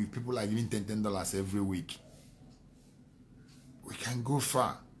 If people are giving $10 every week, we can go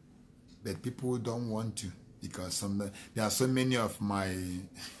far. But people don't want to, because there are so many of my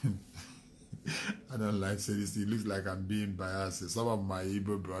I don't like to say this. It looks like I'm being biased. Some of my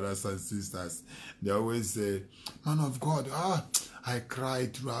Igbo brothers and sisters, they always say, "Man of God, I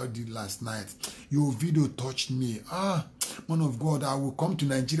cried throughout it last night. Your video touched me. Man of God, I will come to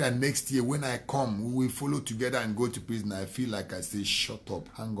Nigeria next year. When I come, we will follow together and go to prison." I feel like I say, "Shut up,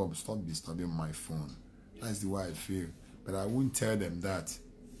 hang up, stop disturbing my phone." That's the way I feel. But I won't tell them that.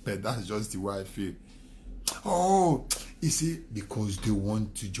 But that's just the way I feel. Oh, you see, because they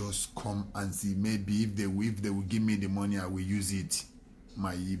want to just come and see. Maybe if they will give me the money, I will use it.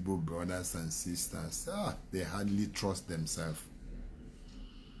 My Igbo brothers and sisters, they hardly trust themselves.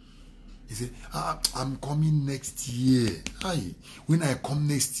 He said, I'm coming next year. When I come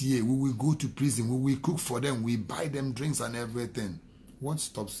next year, we will go to prison. We will cook for them. We buy them drinks and everything. What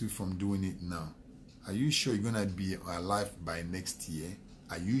stops you from doing it now? Are you sure you're going to be alive by next year?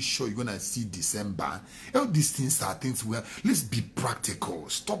 Are you sure you're going to see December? All these things are things where, let's be practical.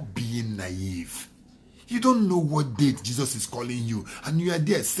 Stop being naive. You don't know what date Jesus is calling you, and you are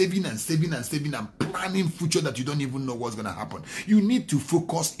there saving and saving and saving and planning future that you don't even know what's going to happen. You need to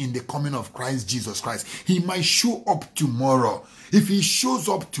focus in the coming of Christ Jesus Christ. He might show up tomorrow. If he shows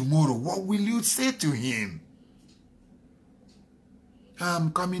up tomorrow, what will you say to him?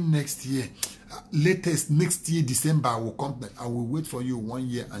 I'm coming next year. Latest next year, December, I will come. I will wait for you 1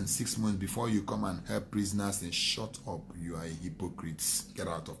 year and 6 months before you come and help prisoners. And shut up. You are hypocrites. Get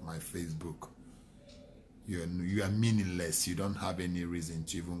out of my Facebook. You are meaningless. You don't have any reason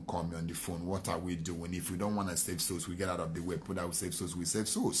to even call me on the phone. What are we doing? If we don't want to save souls, we get out of the way. Put out save souls, we save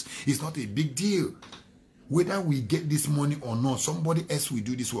souls. It's not a big deal. Whether we get this money or not, somebody else will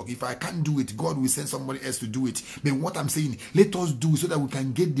do this work. If I can't do it, God will send somebody else to do it. But what I'm saying, let us do so that we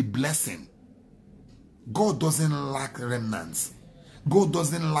can get the blessing. God doesn't like remnants. God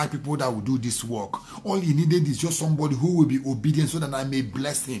doesn't like people that will do this work. All he needed is just somebody who will be obedient so that I may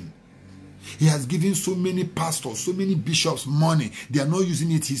bless him. He has given so many pastors, so many bishops money. They are not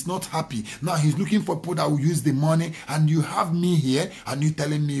using it. He's not happy. Now he's looking for people that will use the money. And you have me here and you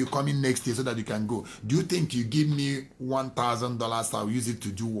telling me you're coming next year so that you can go. Do you think you give me $1,000, I'll use it to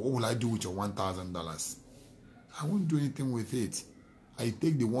do? What will I do with your $1,000? I won't do anything with it. I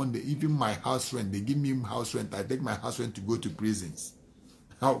take the one, even my house rent, they give me house rent. I take my house rent to go to prisons.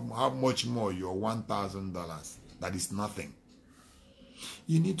 How much more your $1,000? That is nothing.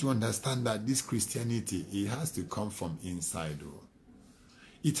 You need to understand that this Christianity, it has to come from inside. Oh.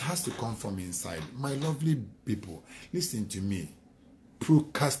 It has to come from inside. My lovely people, listen to me.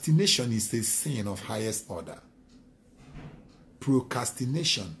 Procrastination is a sin of highest order.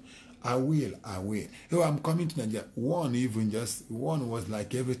 Procrastination. I will. Oh, I'm coming to Nigeria. One was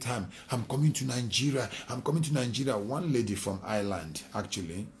like every time, I'm coming to Nigeria. One lady from Ireland,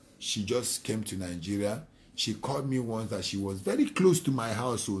 actually, she just came to Nigeria. She called me once that she was very close to my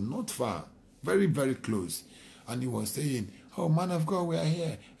house, so not far, very, very close. And he was saying, oh, man of God, we are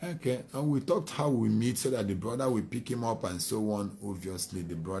here. Okay. And we talked how we meet so that the brother will pick him up and so on. Obviously,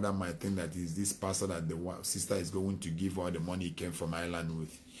 the brother might think that is this pastor that the sister is going to give all the money he came from Ireland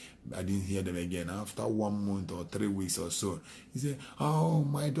with. I didn't hear them again. After 1 month or 3 weeks or so, he said, oh,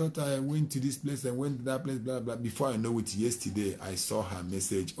 my daughter, I went to this place and went to that place, blah, blah. Before I know it, yesterday, I saw her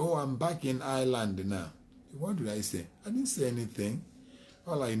message. Oh, I'm back in Ireland now. What did I say? I didn't say anything.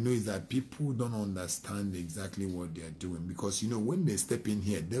 All I know is that people don't understand exactly what they are doing. Because, when they step in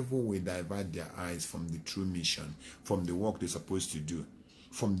here, devil will divert their eyes from the true mission, from the work they're supposed to do,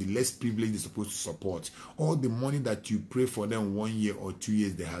 from the less privileged they're supposed to support. All the money that you pray for them 1 year or 2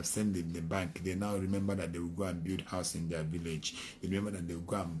 years they have sent in the bank, they now remember that they will go and build house in their village. They remember that they will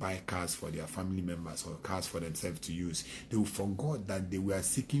go and buy cars for their family members or cars for themselves to use. They will forget that they were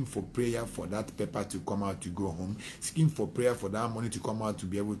seeking for prayer for that paper to come out to go home, seeking for prayer for that money to come out to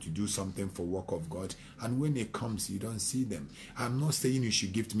be able to do something for work of God. And when it comes, you don't see them. I'm not saying you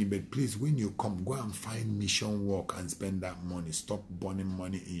should give to me, but please, when you come, go and find mission work and spend that money. Stop burning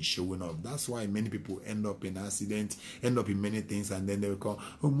money in showing off. That's why many people end up in accidents, end up in many things, and then they will call,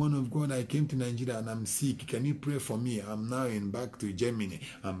 oh, man of God, I came to Nigeria and I'm sick. Can you pray for me? I'm now back to Germany.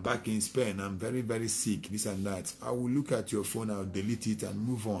 I'm back in Spain. I'm very, very sick. This and that. I will look at your phone. I'll delete it and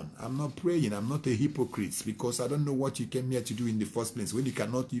move on. I'm not praying. I'm not a hypocrite because I don't know what you came here to do in the first place when you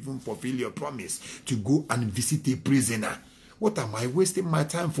cannot even fulfill your promise to go and visit a prisoner. What am I wasting my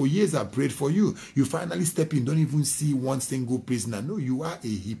time for? Years I prayed for you. You finally step in, don't even see one single prisoner. No, you are a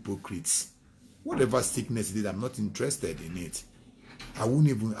hypocrite. Whatever sickness it is, I'm not interested in it. I won't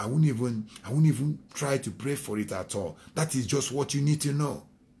even try to pray for it at all. That is just what you need to know.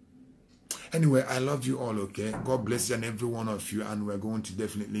 Anyway, I love you all, okay? God bless you and every one of you, and we're going to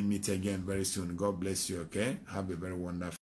definitely meet again very soon. God bless you, okay? Have a very wonderful